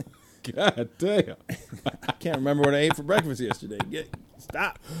 God damn. I can't remember what I ate for breakfast yesterday.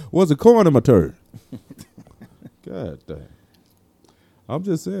 Stop. Was it corn in my turd? God damn. I'm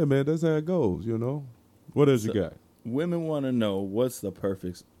just saying, man, that's how it goes, you know? What else you got? Women want to know what's the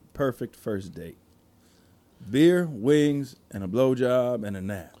perfect first date. Beer, wings, and a blowjob and a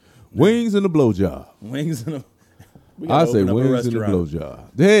nap. Wings and a blowjob. Wings and a. We I gotta say open up a wings and a restaurant.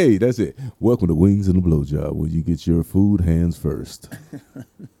 blowjob. Hey, that's it. Welcome to Wings and a Blowjob, where you get your food hands first.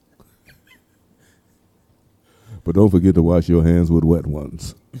 But don't forget to wash your hands with wet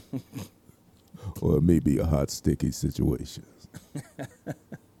ones. Or it may be a hot, sticky situation.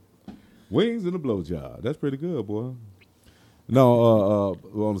 Wings and a blowjob. That's pretty good, boy. No,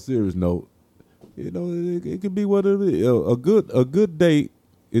 on a serious note, you know, it could be what it is. A good date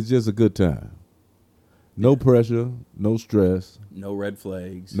is just a good time. No pressure, no stress, No red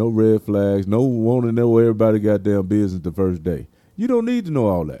flags. no red flags, no want to know everybody goddamn business the first day. You don't need to know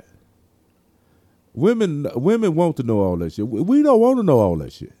all that. Women want to know all that shit. We don't want to know all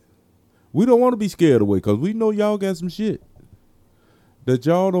that shit. We don't want to be scared away because we know y'all got some shit that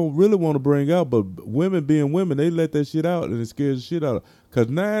y'all don't really want to bring out. But women being women, they let that shit out and it scares the shit out of. Because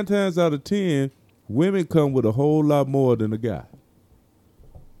 9 times out of 10, women come with a whole lot more than a guy.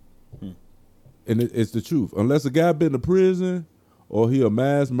 And it's the truth. Unless a guy been to prison or he a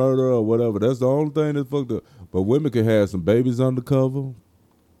mass murderer or whatever, that's the only thing that's fucked up. But women can have some babies undercover.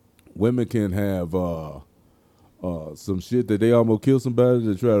 Women can have some shit that they almost kill somebody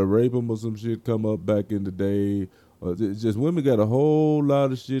to try to rape them or some shit come up back in the day. It's just women got a whole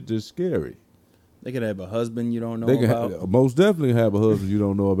lot of shit that's scary. They could have a husband you don't know They can about. most definitely have a husband you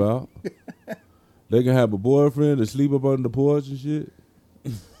don't know about. They can have a boyfriend that sleep up under the porch and shit.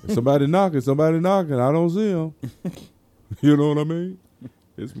 Somebody knocking. I don't see him. You know what I mean?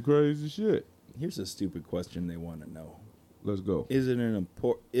 It's some crazy shit. Here's a stupid question they want to know. Let's go. Is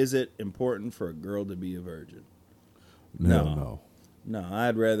it important for a girl to be a virgin? No. No,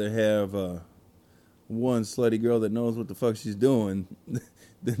 I'd rather have one slutty girl that knows what the fuck she's doing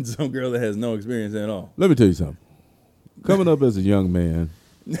than some girl that has no experience at all. Let me tell you something. Coming up as a young man,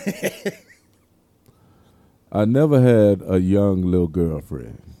 I never had a young little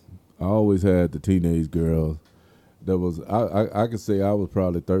girlfriend. I always had the teenage girls. That was I could say I was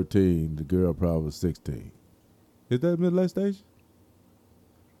probably 13. The girl probably was 16. Is that molestation?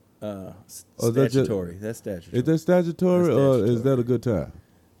 Statutory. That's statutory. Is that statutory That's or statutory. is that a good time?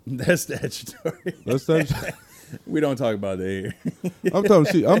 That's statutory. That's statutory. We don't talk about that here.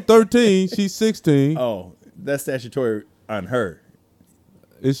 I'm 13. She's 16. Oh, that's statutory on her.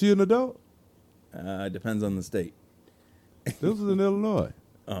 Is she an adult? It depends on the state. This was in Illinois.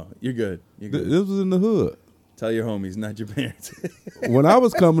 Oh, you're good. You're good. This was in the hood. Tell your homies, not your parents. When I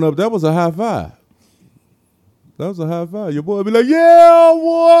was coming up, that was a high five. That was a high five. Your boy would be like, yeah,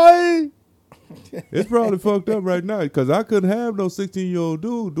 boy. It's probably fucked up right now because I couldn't have no 16-year-old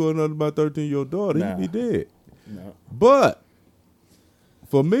dude doing nothing to my 13-year-old daughter. Nah. He'd be dead. No. But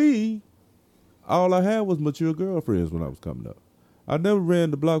for me, all I had was mature girlfriends when I was coming up. I never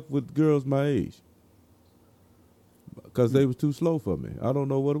ran the block with girls my age because they was too slow for me. I don't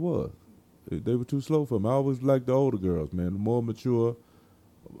know what it was. They were too slow for me. I always liked the older girls, man, the more mature,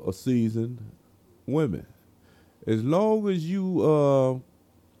 seasoned women. As long as you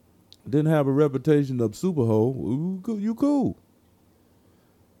didn't have a reputation of super hoe, you cool.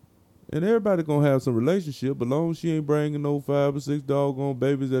 And everybody gonna have some relationship, but long as she ain't bringing no 5 or 6 doggone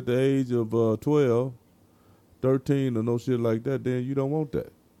babies at the age of 12, 13, or no shit like that, then you don't want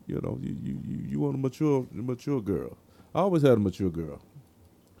that. You know, you want a mature girl. I always had a mature girl.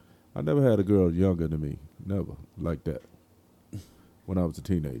 I never had a girl younger than me, never like that. When I was a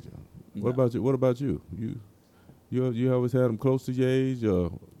teenager. No. What about you? What about you? You always had them close to your age,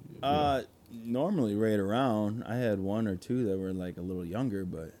 or? Normally right around. I had 1 or 2 that were like a little younger,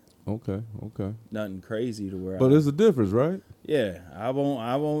 but Okay. nothing crazy to where. But there's a difference, right? Yeah, I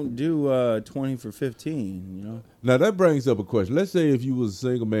won't do 20 for 15. You know. Now that brings up a question. Let's say if you was a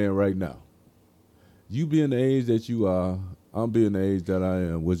single man right now, you being the age that you are, I'm being the age that I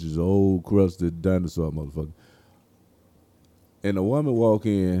am, which is old crusted dinosaur motherfucker. And a woman walk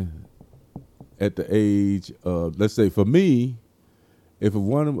in at the age of, let's say for me, if a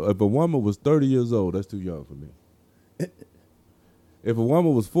woman was 30 years old, that's too young for me. If a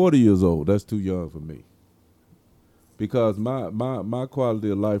woman was 40 years old, that's too young for me. Because my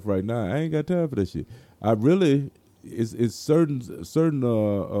quality of life right now, I ain't got time for that shit. I really, it's certain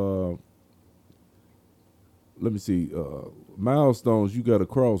let me see, milestones you got to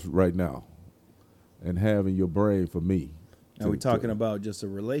cross right now and have in your brain for me. Are we talking about just a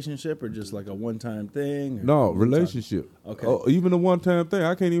relationship or just like a one-time thing? Or No, what are we relationship. Okay. Oh, even a one-time thing.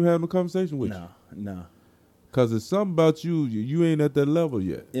 I can't even have no conversation with talking? you. No. Because it's something about you. You ain't at that level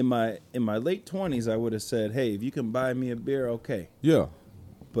yet. In my late 20s, I would have said, "Hey, if you can buy me a beer, okay." Yeah.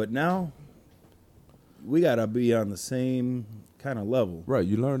 But now, we gotta be on the same kind of level. Right,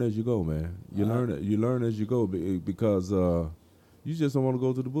 you learn as you go, man. You learn as you go because you just don't want to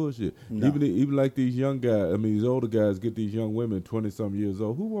go through the bullshit. No. Even like these young guys, I mean these older guys get these young women 20-some years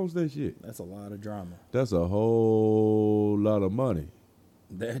old. Who wants that shit? That's a lot of drama. That's a whole lot of money.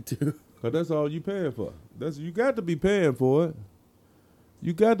 That too. Cause that's all you paying for. You got to be paying for it.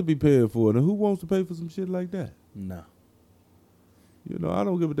 You got to be paying for it. And who wants to pay for some shit like that? No. You know, I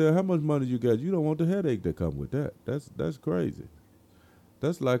don't give a damn how much money you got. You don't want the headache that come with that. That's crazy.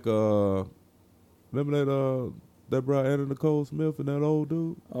 That's like remember that brought Anna Nicole Smith and that old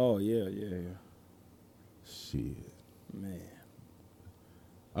dude? Oh yeah. Shit. Man.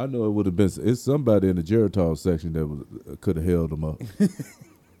 I know it would have been. It's somebody in the Geritol section that could have held them up.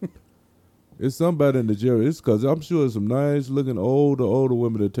 It's somebody in the Geritol. It's because I'm sure some nice looking older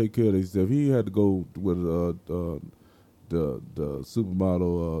women that take care of themselves. He had to go with the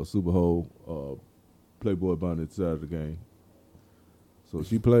supermodel Superho Playboy Bunny side of the game. So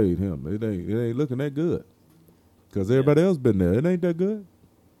she played him. It ain't looking that good. Because everybody else been there. It ain't that good.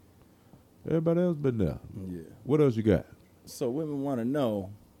 Everybody else been there. Yeah. What else you got? So women want to know,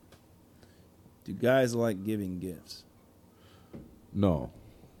 do guys like giving gifts? No.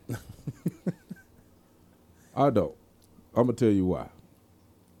 I don't. I'm going to tell you why.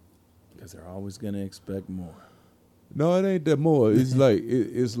 Because they're always going to expect more. No, it ain't that more. It's like,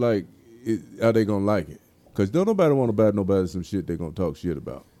 are they going to like it? Because don't nobody want to buy nobody some shit they going to talk shit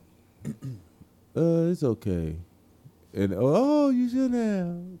about. It's okay. And, you shouldn't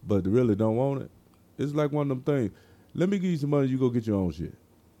have. But they really don't want it. It's like one of them things. Let me give you some money, you go get your own shit.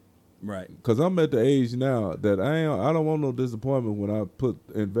 Right. Because I'm at the age now that I don't want no disappointment when I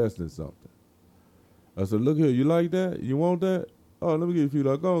invest in something. I said, look here, you like that? You want that? Oh, let me give you a few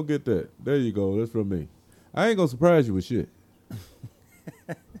dollars. Go and get that. There you go. That's from me. I ain't going to surprise you with shit.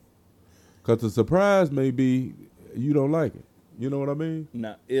 Because the surprise may be you don't like it. You know what I mean?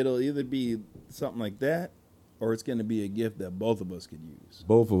 Now, it'll either be something like that or it's going to be a gift that both of us could use.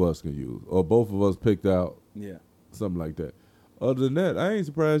 Both of us can use. Or both of us picked out Yeah. something like that. Other than that, I ain't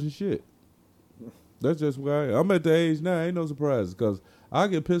surprised in shit. That's just why I'm at the age now. Ain't no surprises because I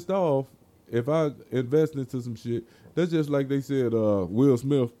get pissed off if I invest into some shit. That's just like they said Will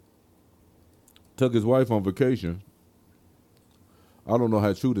Smith took his wife on vacation. I don't know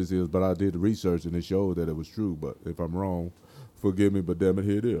how true this is, but I did the research and it showed that it was true. But if I'm wrong, forgive me, but damn it,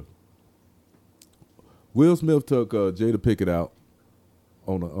 here it is. Will Smith took Jada Pinkett out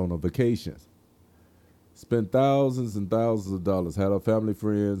on a vacation. Spent thousands and thousands of dollars, had her family,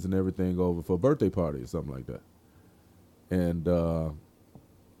 friends, and everything over for a birthday party or something like that. And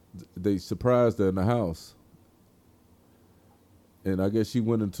they surprised her in the house. And I guess she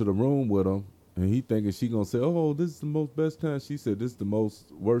went into the room with him, and he thinking she gonna say, "Oh, this is the most best time." She said, "This is the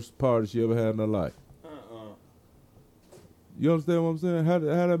most worst party she ever had in her life." You understand what I'm saying? How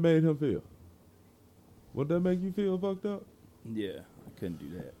that made him feel? Would that make you feel fucked up? Yeah, I couldn't do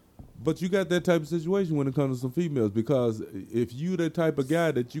that. But you got that type of situation when it comes to some females because if you the type of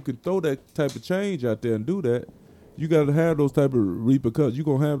guy that you can throw that type of change out there and do that, you got to have those type of repercussions. You're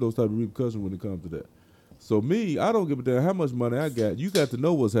going to have those type of repercussions when it comes to that. So me, I don't give a damn how much money I got. You got to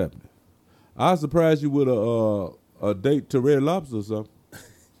know what's happening. I'll surprise you with a date to Red Lobster or something.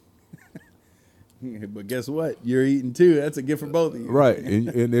 But guess what? You're eating too. That's a gift for both of you. Right.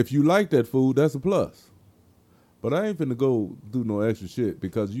 And if you like that food, that's a plus. But I ain't finna go do no extra shit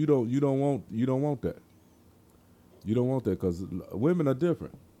because you don't want that. You don't want that because women are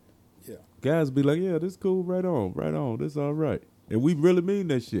different. Yeah. Guys be like, yeah, this cool, right on, this all right. And we really mean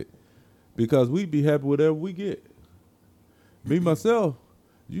that shit because we be happy with whatever we get. Me, myself,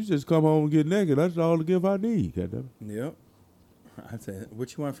 you just come home and get naked. That's all the gift I need. Goddamn. Yep. I said,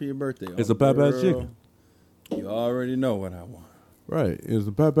 what you want for your birthday? It's a Popeye's chicken. You already know what I want. Right. It's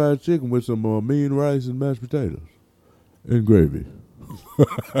a Popeye's chicken with some mean rice and mashed potatoes. And gravy.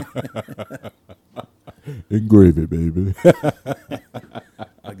 And gravy, baby.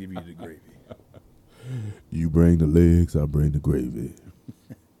 I'll give you the gravy. You bring the legs, I'll bring the gravy.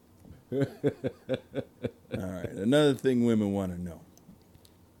 All right. Another thing women want to know.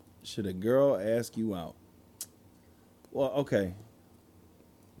 Should a girl ask you out? Well, okay.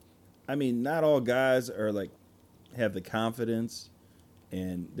 I mean, not all guys are like have the confidence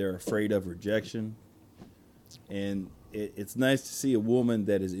and they're afraid of rejection. And it's nice to see a woman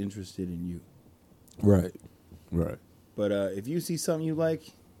that is interested in you. Right. But if you see something you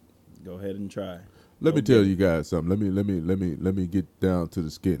like, go ahead and try. Let me tell you guys something. Let me get down to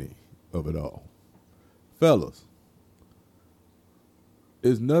the skinny of it all. Fellas,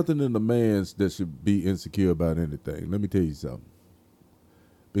 there's nothing in a man that should be insecure about anything. Let me tell you something.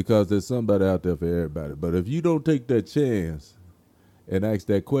 Because there's somebody out there for everybody. But if you don't take that chance and ask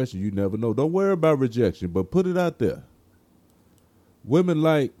that question. You never know. Don't worry about rejection, but put it out there. Women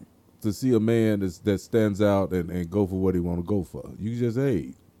like to see a man that stands out and go for what he want to go for. You just,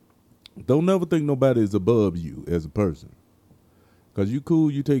 hey, don't never think nobody is above you as a person. Because you cool,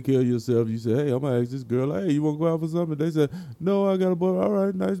 you take care of yourself. You say, hey, I'm going to ask this girl, hey, you want to go out for something? They say, no, I got a boy. All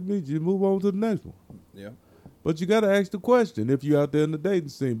right, nice to meet you. Move on to the next one. Yeah. But you got to ask the question if you're out there in the dating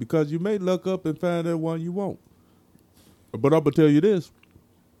scene, because you may luck up and find that one you want. But I'm going to tell you this.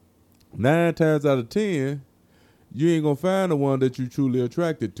 9 times out of 10, you ain't going to find the one that you're truly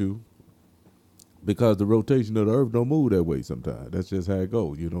attracted to, because the rotation of the earth don't move that way sometimes. That's just how it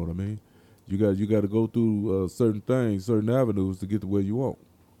goes. You know what I mean? You got to go through certain things, certain avenues to get to where you want.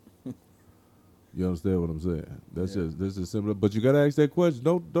 You understand what I'm saying? That's just simple. But you got to ask that question.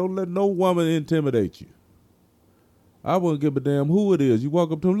 Don't let no woman intimidate you. I wouldn't give a damn who it is. You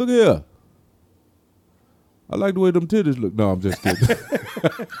walk up to him, look here. I like the way them titties look. No, I'm just kidding.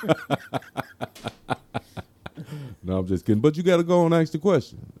 No, I'm just kidding. But you got to go and ask the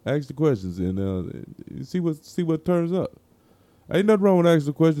question. Ask the questions and see what turns up. Ain't nothing wrong with asking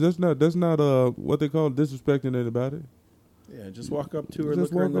the question. That's not what they call disrespecting anybody. Yeah, just walk up to her,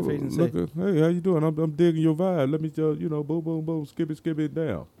 Just look her in the walk up, face and look say, at, hey, how you doing? I'm digging your vibe. Let me tell you, boom, boom, boom, skip it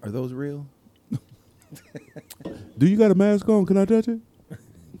down. are those real? Do you got a mask on? Can I touch it?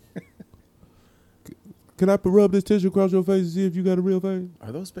 Can I rub this tissue across your face and see if you got a real face?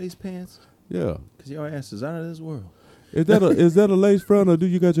 Are those space pants? Yeah. Because your ass is out of this world. Is that a lace front, or do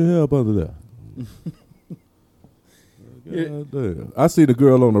you got your hair up under there? God damn. I see the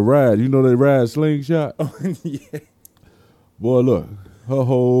girl on the ride. You know they ride slingshot? Oh, yeah. Boy, look. Her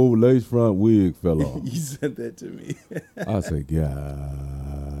whole lace front wig fell off. You said that to me. I said,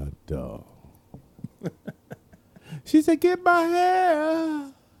 God, dog. She said, get my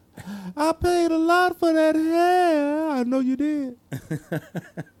hair. I paid a lot for that hair. I know you did.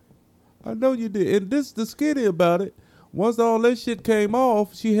 I know you did. And this the skinny about it. Once all that shit came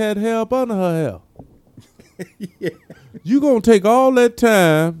off, she had hair up under her hair. Yeah. You gonna take all that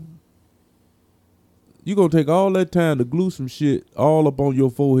time. You gonna take all that time to glue some shit all up on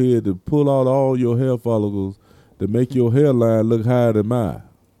your forehead to pull out all your hair follicles to make your hairline look higher than mine.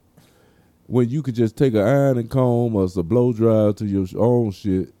 When you could just take an ironing comb or some blow dryer to your own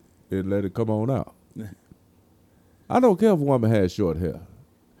shit and let it come on out. I don't care if a woman has short hair.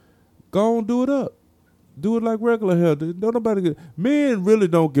 Go on, do it up. Do it like regular hair. Don't nobody men really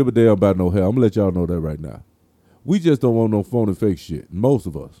don't give a damn about no hair. I'm gonna let y'all know that right now. We just don't want no phony fake shit. Most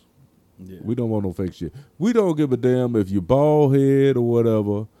of us. Yeah. We don't want no fake shit. We don't give a damn if you bald head or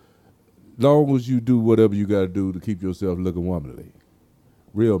whatever, long as you do whatever you gotta do to keep yourself looking womanly.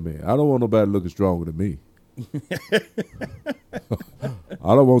 Real man. I don't want nobody looking stronger than me.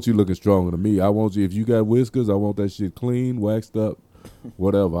 I don't want you looking stronger than me. I want you, if you got whiskers, I want that shit clean, waxed up,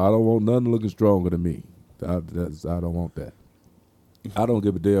 whatever. I don't want nothing looking stronger than me. I don't want that. I don't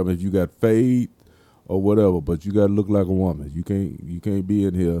give a damn if you got fade or whatever, but you got to look like a woman. You can't be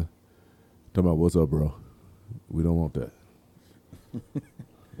in here talking about, what's up, bro? We don't want that.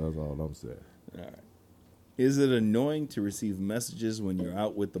 That's all I'm saying. All right. Is it annoying to receive messages when you're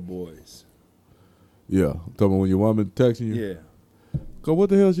out with the boys? Yeah. Talking about when your woman texting you? Yeah. Cause what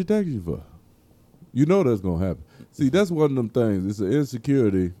the hell is she texting you for? You know that's gonna happen. See, that's one of them things. It's an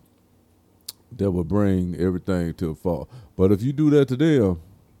insecurity that will bring everything to a fall. But if you do that to them,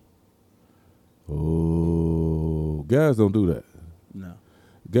 guys don't do that.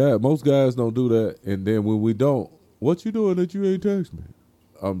 No. Most guys don't do that. And then when we don't, what you doing that you ain't text me?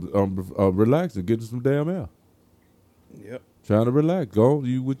 I'm relaxing, getting some damn air. Yep. Trying to relax. Go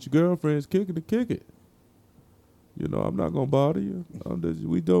you with your girlfriends, kicking to kick it. You know, I'm not gonna bother you.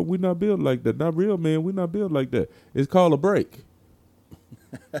 We not built like that. Not real men. We not built like that. It's called a break.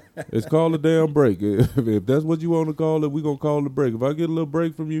 It's called a damn break. If that's what you want to call it, we gonna call it a break. If I get a little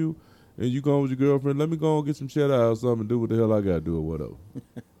break from you and you go with your girlfriend, let me go and get some shit out or something and do what the hell I gotta do or whatever.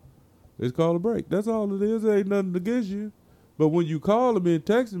 It's called a break. That's all it is. There ain't nothing against you. But when you calling me and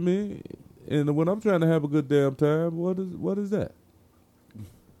texting me, and when I'm trying to have a good damn time, what is that?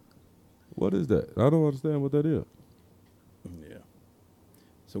 What is that? I don't understand what that is. Yeah.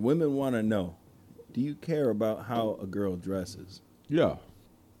 So women want to know, do you care about how a girl dresses? Yeah.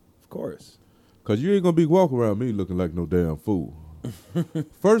 Of course. Because you ain't going to be walking around me looking like no damn fool.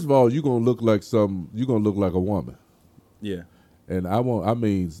 First of all, you're going to look like a woman. Yeah. And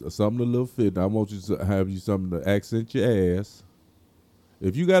something a little fit. I want you to have you something to accent your ass.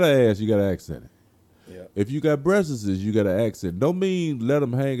 If you got an ass, you got to accent it. Yeah. If you got breasts, you got to accent. Don't mean let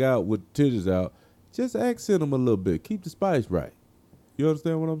them hang out with titties out. Just accent them a little bit. Keep the spice right. You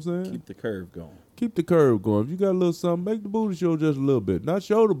understand what I'm saying? Keep the curve going. Keep the curve going. If you got a little something, make the booty show just a little bit. Not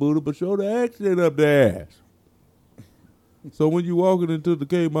show the booty, but show the accent up the ass. So when you walking into the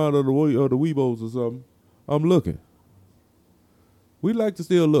Kmart or the Weebos or something, I'm looking. We like to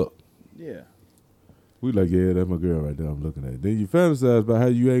still look. Yeah. We like, yeah, that's my girl right there. I'm looking at it. Then you fantasize about how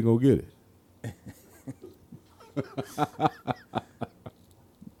you ain't gonna get it.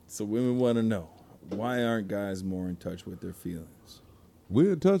 So women want to know, why aren't guys more in touch with their feelings?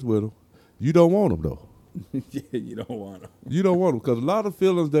 We're in touch with them. You don't want them though. Yeah, you don't want them. You don't want them because a lot of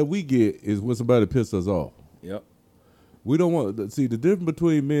feelings that we get is when somebody pisses us off. Yep. We don't want. See, the difference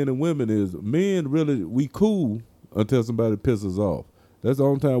between men and women is men really we cool until somebody pisses us off. That's the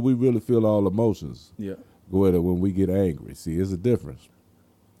only time we really feel all emotions. Yeah. Go ahead when we get angry. See, it's a difference.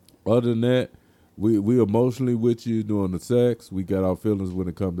 Other than that, we emotionally with you during the sex. We got our feelings when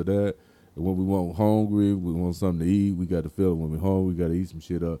it comes to that. And when we want hungry, we want something to eat. We got the feeling when we're hungry, we got to eat some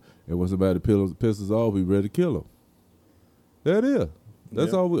shit up. And when somebody pisses off, we ready to kill them. That is.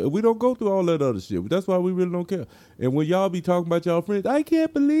 That's all. We don't go through all that other shit. That's why we really don't care. And when y'all be talking about y'all friends, I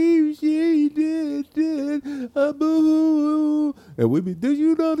can't believe she did, boo. And we be, do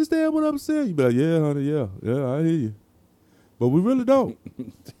you understand what I'm saying? You be like, yeah, honey, yeah, I hear you. But we really don't.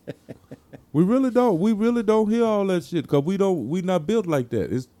 We really don't. We really don't hear all that shit because we not built like that.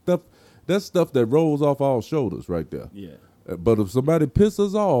 It's stuff. That's stuff that rolls off our shoulders right there. Yeah. But if somebody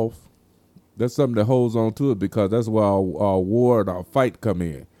pisses off, that's something that holds on to it because that's where our war and our fight come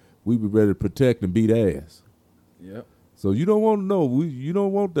in. We be ready to protect and beat ass. Yep. So you don't want to know. You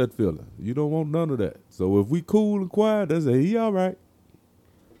don't want that feeling. You don't want none of that. So if we cool and quiet, they say, he all right.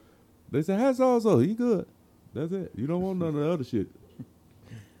 They say, how's also? He good. That's it. You don't want none of the other shit.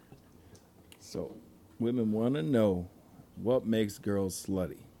 So women want to know what makes girls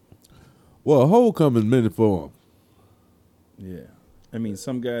slutty. Well, a hoe come in many forms. Yeah. I mean,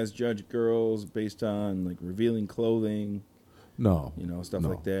 some guys judge girls based on like revealing clothing, No. stuff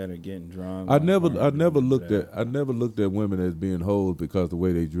like that, or getting drunk. I never looked at women as being hoes because of the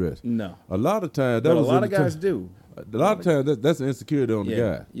way they dress. No. A lot of times But a lot of guys do. A lot of times that's an insecurity on the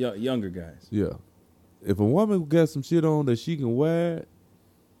guy. Yeah, younger guys. Yeah. If a woman got some shit on that she can wear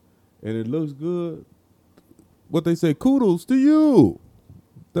and it looks good, what they say, kudos to you.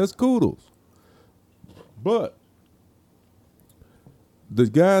 That's kudos. But the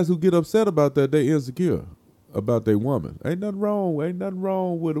guys who get upset about that, they insecure about their woman. Ain't nothing wrong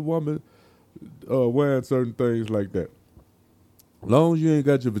with a woman wearing certain things like that. Long as you ain't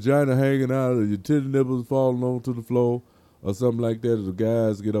got your vagina hanging out or your titty nipples falling onto the floor or something like that, the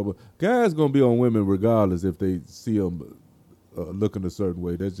guys get up. Guys gonna be on women regardless if they see them looking a certain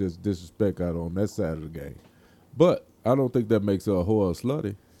way. That's just disrespect out on that side of the game. But I don't think that makes her a whore or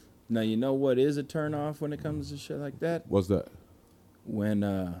slutty. Now, you know what is a turn off when it comes to shit like that? What's that? When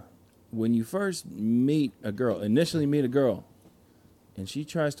you first initially meet a girl, and she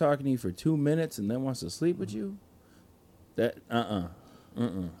tries talking to you for 2 minutes and then wants to sleep with you, that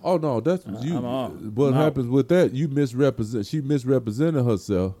Oh no, that's you. I'm off. What I'm happens with that? You misrepresent. She misrepresented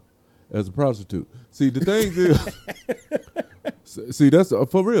herself as a prostitute. See, the thing is, see, that's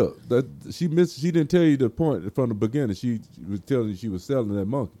for real. That she didn't tell you the point from the beginning. She was telling you she was selling that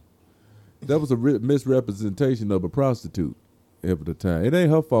monkey. That was a misrepresentation of a prostitute at the time. It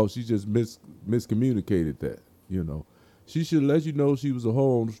ain't her fault. She just miscommunicated that. She should let you know she was a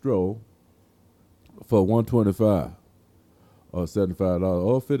hoe on the stroll for $125 or $75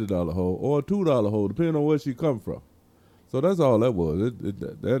 or $50 hoe or a $2 hoe, depending on where she come from. So that's all that was.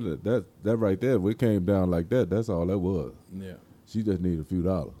 That right there, if it came down like that, that's all that was. Yeah. She just needed a few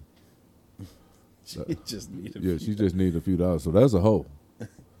dollars. She just needed she just needed a few dollars. So that's a hoe.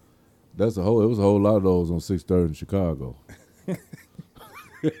 That's a hoe. It was a whole lot of those on 630 in Chicago.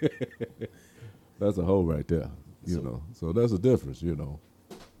 That's a hoe right there. So that's a difference.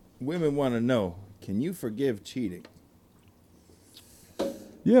 Women want to know, can you forgive cheating?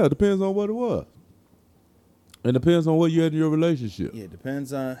 Yeah, it depends on what it was. It depends on what you had in your relationship. Yeah, it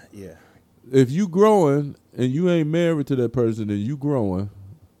depends on, yeah. If you growing and you ain't married to that person and you growing,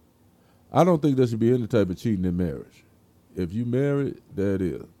 I don't think there should be any type of cheating in marriage. If you married, that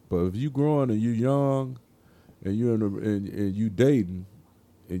is. But if you growing and you young and you and you dating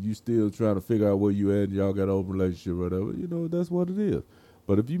and you still trying to figure out where you at and y'all got an open relationship or whatever, that's what it is.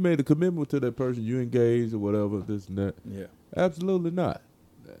 But if you made a commitment to that person, you engaged or whatever, this and that, yeah, absolutely not.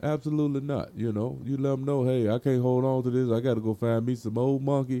 Absolutely not. You let them know, hey, I can't hold on to this. I got to go find me some old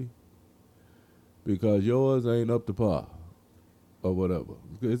monkey because yours ain't up to par or whatever.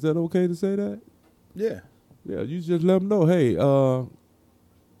 Is that okay to say that? Yeah. Yeah, you just let them know, hey,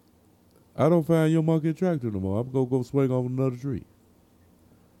 I don't find your monkey attractive no more. I'm going to go swing on another tree.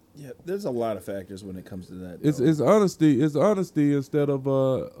 Yeah, there's a lot of factors when it comes to that. It's honesty. It's honesty instead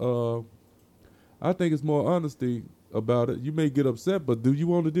of I think it's more honesty about it. You may get upset, but do you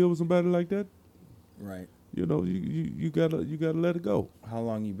want to deal with somebody like that? Right. You know, you gotta let it go. How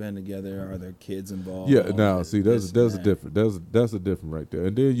long you been together? Are there kids involved? Yeah. Now, see, that's a that. different. That's a different right there.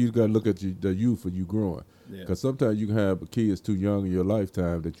 And then you gotta look at the youth of you growing, Yeah. because sometimes you can have kids too young in your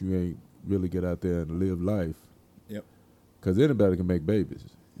lifetime that you ain't really get out there and live life. Yep. Because anybody can make babies.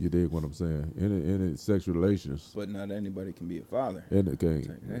 You dig what I'm saying? Any sexual relations. But not anybody can be a father. And it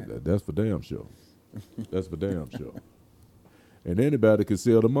can't. That's for damn sure. That's for damn sure. And anybody can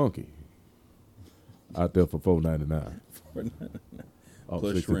sell the monkey out there for $4.99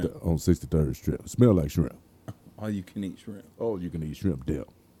 Plus shrimp. on 63rd Strip. Smell like shrimp. All you can eat shrimp. All you can eat shrimp dip.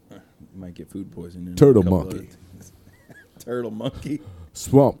 You might get food poisoning. Turtle A couple monkey. other things. Turtle monkey.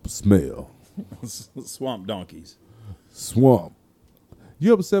 Swamp smell. Swamp donkeys. Swamp.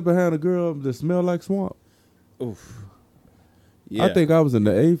 You ever sat behind a girl that smell like swamp? Oof. Yeah. I think I was in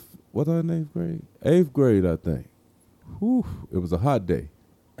the 8th. Was I in the 8th grade? 8th grade, I think. Whew. It was a hot day.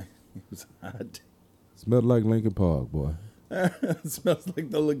 It was hot. Smelled like Lincoln Park, boy. It smells like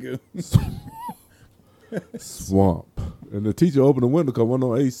the lagoon. Swamp. And the teacher opened the window because one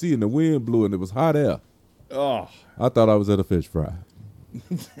on AC and the wind blew and it was hot air. Oh, I thought I was at a fish fry.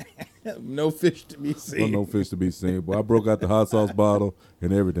 no fish to be seen. Well, no fish to be seen. Boy, I broke out the hot sauce bottle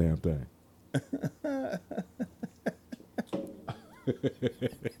and every damn thing.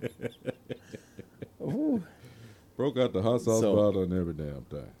 Broke out the hot sauce bottle and every damn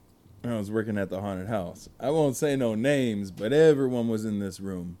thing. I was working at the haunted house. I won't say no names, but everyone was in this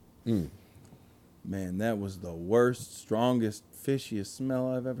room. Man, that was the worst, strongest, fishiest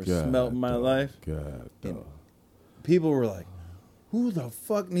smell I've ever smelled in my life. God, And dog. people were like, who the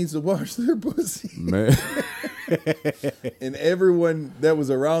fuck needs to wash their pussy? Man. And everyone that was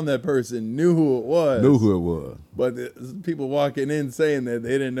around that person knew who it was. Knew who it was. But the people walking in saying that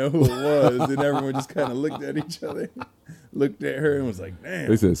they didn't know who it was. And everyone just kind of looked at each other, looked at her and was like, damn.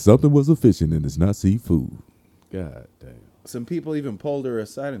 They said something was a fishing and it's not seafood. God damn. Some people even pulled her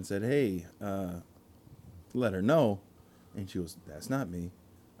aside and said, hey, let her know. And she was, that's not me.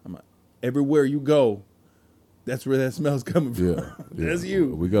 I'm like, everywhere you go, that's where that smell's coming from. Yeah. That's you.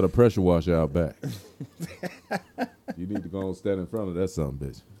 We got a pressure washer out back. You need to go and stand in front of that son,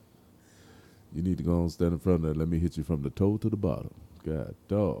 bitch. You need to go and stand in front of that. Let me hit you from the toe to the bottom. God,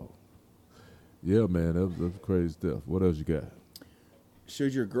 dog. Yeah, man, that was crazy stuff. What else you got?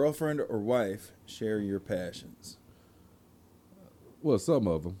 Should your girlfriend or wife share your passions? Well, some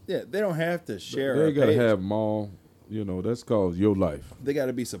of them. Yeah, they don't have to share. They a got to page. have them all. You know, that's called your life. They got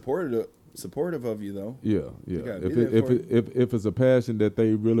to be supportive of you, though. Yeah, yeah. gotta If be there for if it's a passion that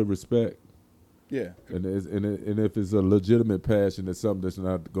they really respect, Yeah. and if it's a legitimate passion, it's something that's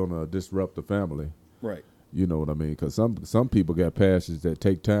not going to disrupt the family. Right. You know what I mean? Because some people got passions that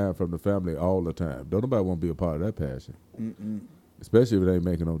take time from the family all the time. Don't nobody want to be a part of that passion. Especially if it ain't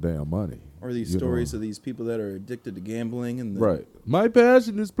making no damn money. Or these You stories know. of these people that are addicted to gambling and Right. My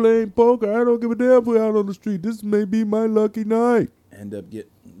passion is playing poker. I don't give a damn if we're out on the street. This may be my lucky night. end up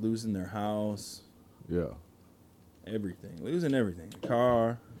losing their house, Yeah. everything, losing everything, the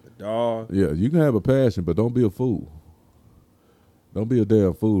car, the dog. Yeah, you can have a passion, but don't be a fool. Don't be a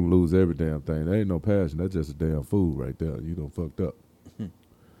damn fool and lose every damn thing. That ain't no passion. That's just a damn fool right there. You done fucked up.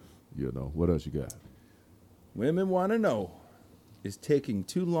 You know, what else you got? Women want to know, is taking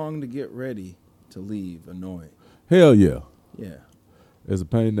too long to get ready to leave annoying? Hell yeah. Yeah. It's a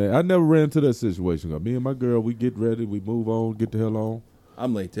pain that I never ran into that situation. Me and my girl, we get ready, we move on, get the hell on.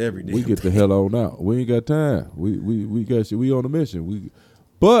 I'm late to every day. We get the hell on out. We ain't got time. We got shit. We on a mission.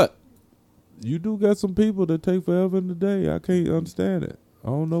 But you do got some people that take forever in the day. I can't understand it. I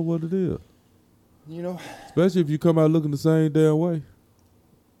don't know what it is. You know, Especially if you come out looking the same damn way.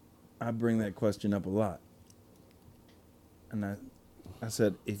 I bring that question up a lot. And I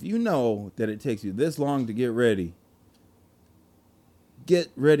said, if you know that it takes you this long to get ready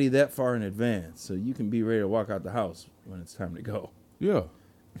that far in advance so you can be ready to walk out the house when it's time to go. Yeah.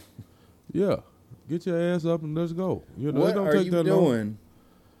 Yeah. Get your ass up and let's go. You know, What it don't are take you that long. doing?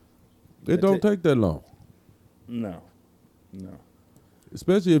 It don't take that long. No.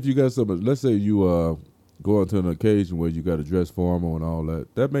 Especially if you got something. Let's say you go into an occasion where you got to dress formal and all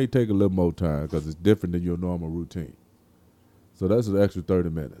that. That may take a little more time because it's different than your normal routine. So that's an extra 30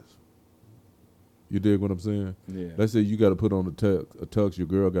 minutes. You dig what I'm saying? Yeah. Let's say you got to put on a tux. Your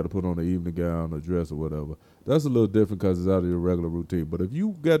girl got to put on an evening gown, a dress, or whatever. That's a little different because it's out of your regular routine. But if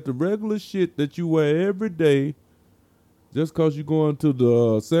you got the regular shit that you wear every day, just because you're going to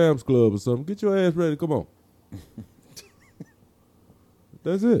the Sam's Club or something, get your ass ready. Come on.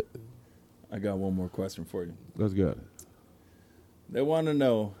 That's it. I got one more question for you. Let's get it. They want to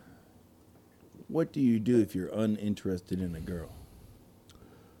know, what do you do if you're uninterested in a girl?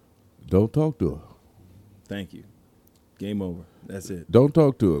 Don't talk to her. Thank you. Game over. That's it. Don't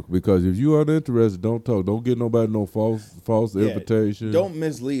talk to her, because if you are uninterested, don't talk. Don't get nobody no false Yeah, invitation. Don't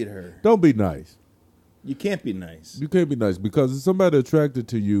mislead her. Don't be nice. You can't be nice. You can't be nice, because if somebody attracted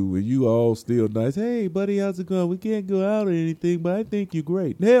to you and you all still nice, hey buddy, how's it going? We can't go out or anything, but I think you're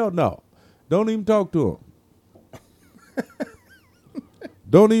great. Hell no. Don't even talk to them.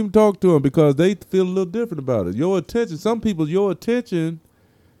 Don't even talk to them, because they feel a little different about it. Your attention, some people, your attention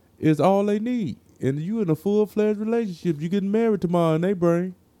is all they need. And you in a full-fledged relationship. You getting married tomorrow in their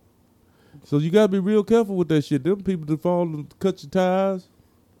brain. So you got to be real careful with that shit. Them people that fall and cut your tires,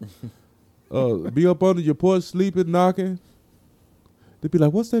 be up under your porch sleeping, knocking. They be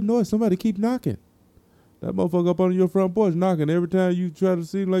like, what's that noise? Somebody keep knocking. That motherfucker up under your front porch knocking every time you try to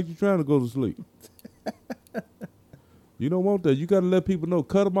seem like you're trying to go to sleep. You don't want that. You got to let people know.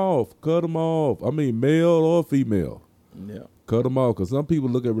 Cut them off. Cut them off. I mean, male or female. Yeah. Cut them off, because some people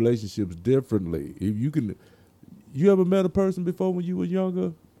look at relationships differently. If you ever met a person before when you were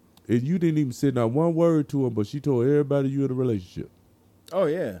younger, and you didn't even say not one word to them, but she told everybody you in a relationship. Oh,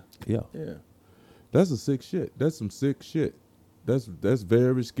 yeah. Yeah. Yeah. That's a sick shit. That's some sick shit. That's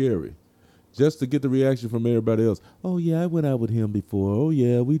very scary. Just to get the reaction from everybody else. Oh, yeah, I went out with him before. Oh,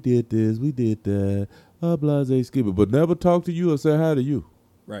 yeah, we did this, we did that. Blase skipper. But never talk to you or say hi to you.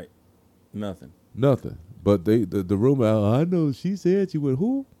 Right. Nothing. Nothing. But the rumor, I know she said she went,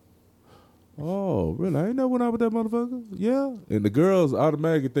 who? Oh, really? I ain't never went out with that motherfucker. Yeah. And the girls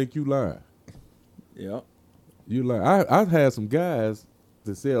automatically think you lying. Yeah. You lying. I've had some guys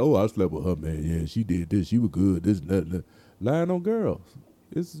that said, oh, I slept with her, man. Yeah, she did this. She was good. This and that. Lying on girls.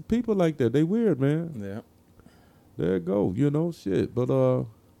 It's people like that. They weird, man. Yeah. There it go. You know, shit. But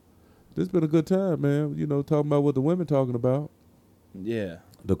this been a good time, man. You know, talking about what the women talking about. Yeah.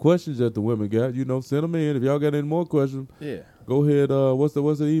 The questions that the women got, you know, send them in. If y'all got any more questions, Yeah. go ahead. What's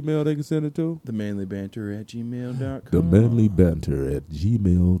the email they can send it to? TheManlyBanter@gmail.com.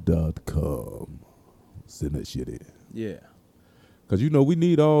 TheManlyBanter@gmail.com. Send that shit in. Yeah. Because, you know, we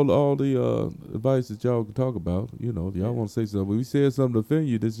need all the advice that y'all can talk about. You know, if y'all want to say something. If we said something to offend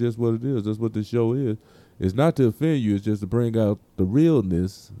you, that's just what it is. That's what this show is. It's not to offend you. It's just to bring out the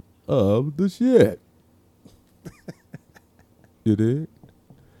realness of the shit. You dig?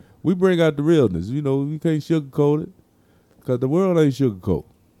 We bring out the realness. You know, we can't sugarcoat it, because the world ain't sugarcoat.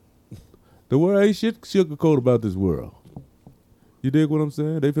 The world ain't shit sugarcoat about this world. You dig what I'm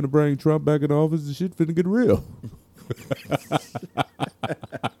saying? They finna bring Trump back in office, the shit finna get real.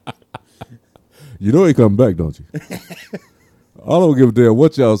 You know he coming back, don't you? I don't give a damn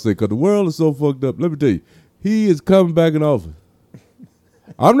what y'all say, because the world is so fucked up. Let me tell you, he is coming back in office.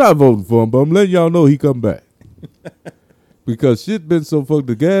 I'm not voting for him, but I'm letting y'all know he coming back. Because shit been so fucked.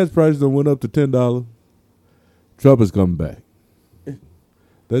 The gas prices done went up to $10. Trump is coming back.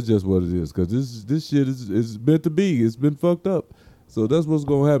 That's just what it is. Because this shit is meant to be. It's been fucked up. So that's what's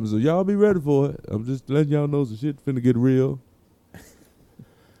going to happen. So y'all be ready for it. I'm just letting y'all know some shit finna get real.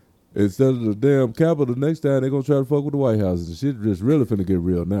 Instead of the damn Capitol, next time they going to try to fuck with the White House. The shit just really finna get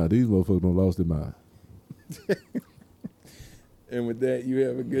real now. These motherfuckers done lost their mind. And with that, you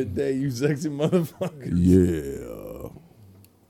have a good day, you sexy motherfucker. Yeah.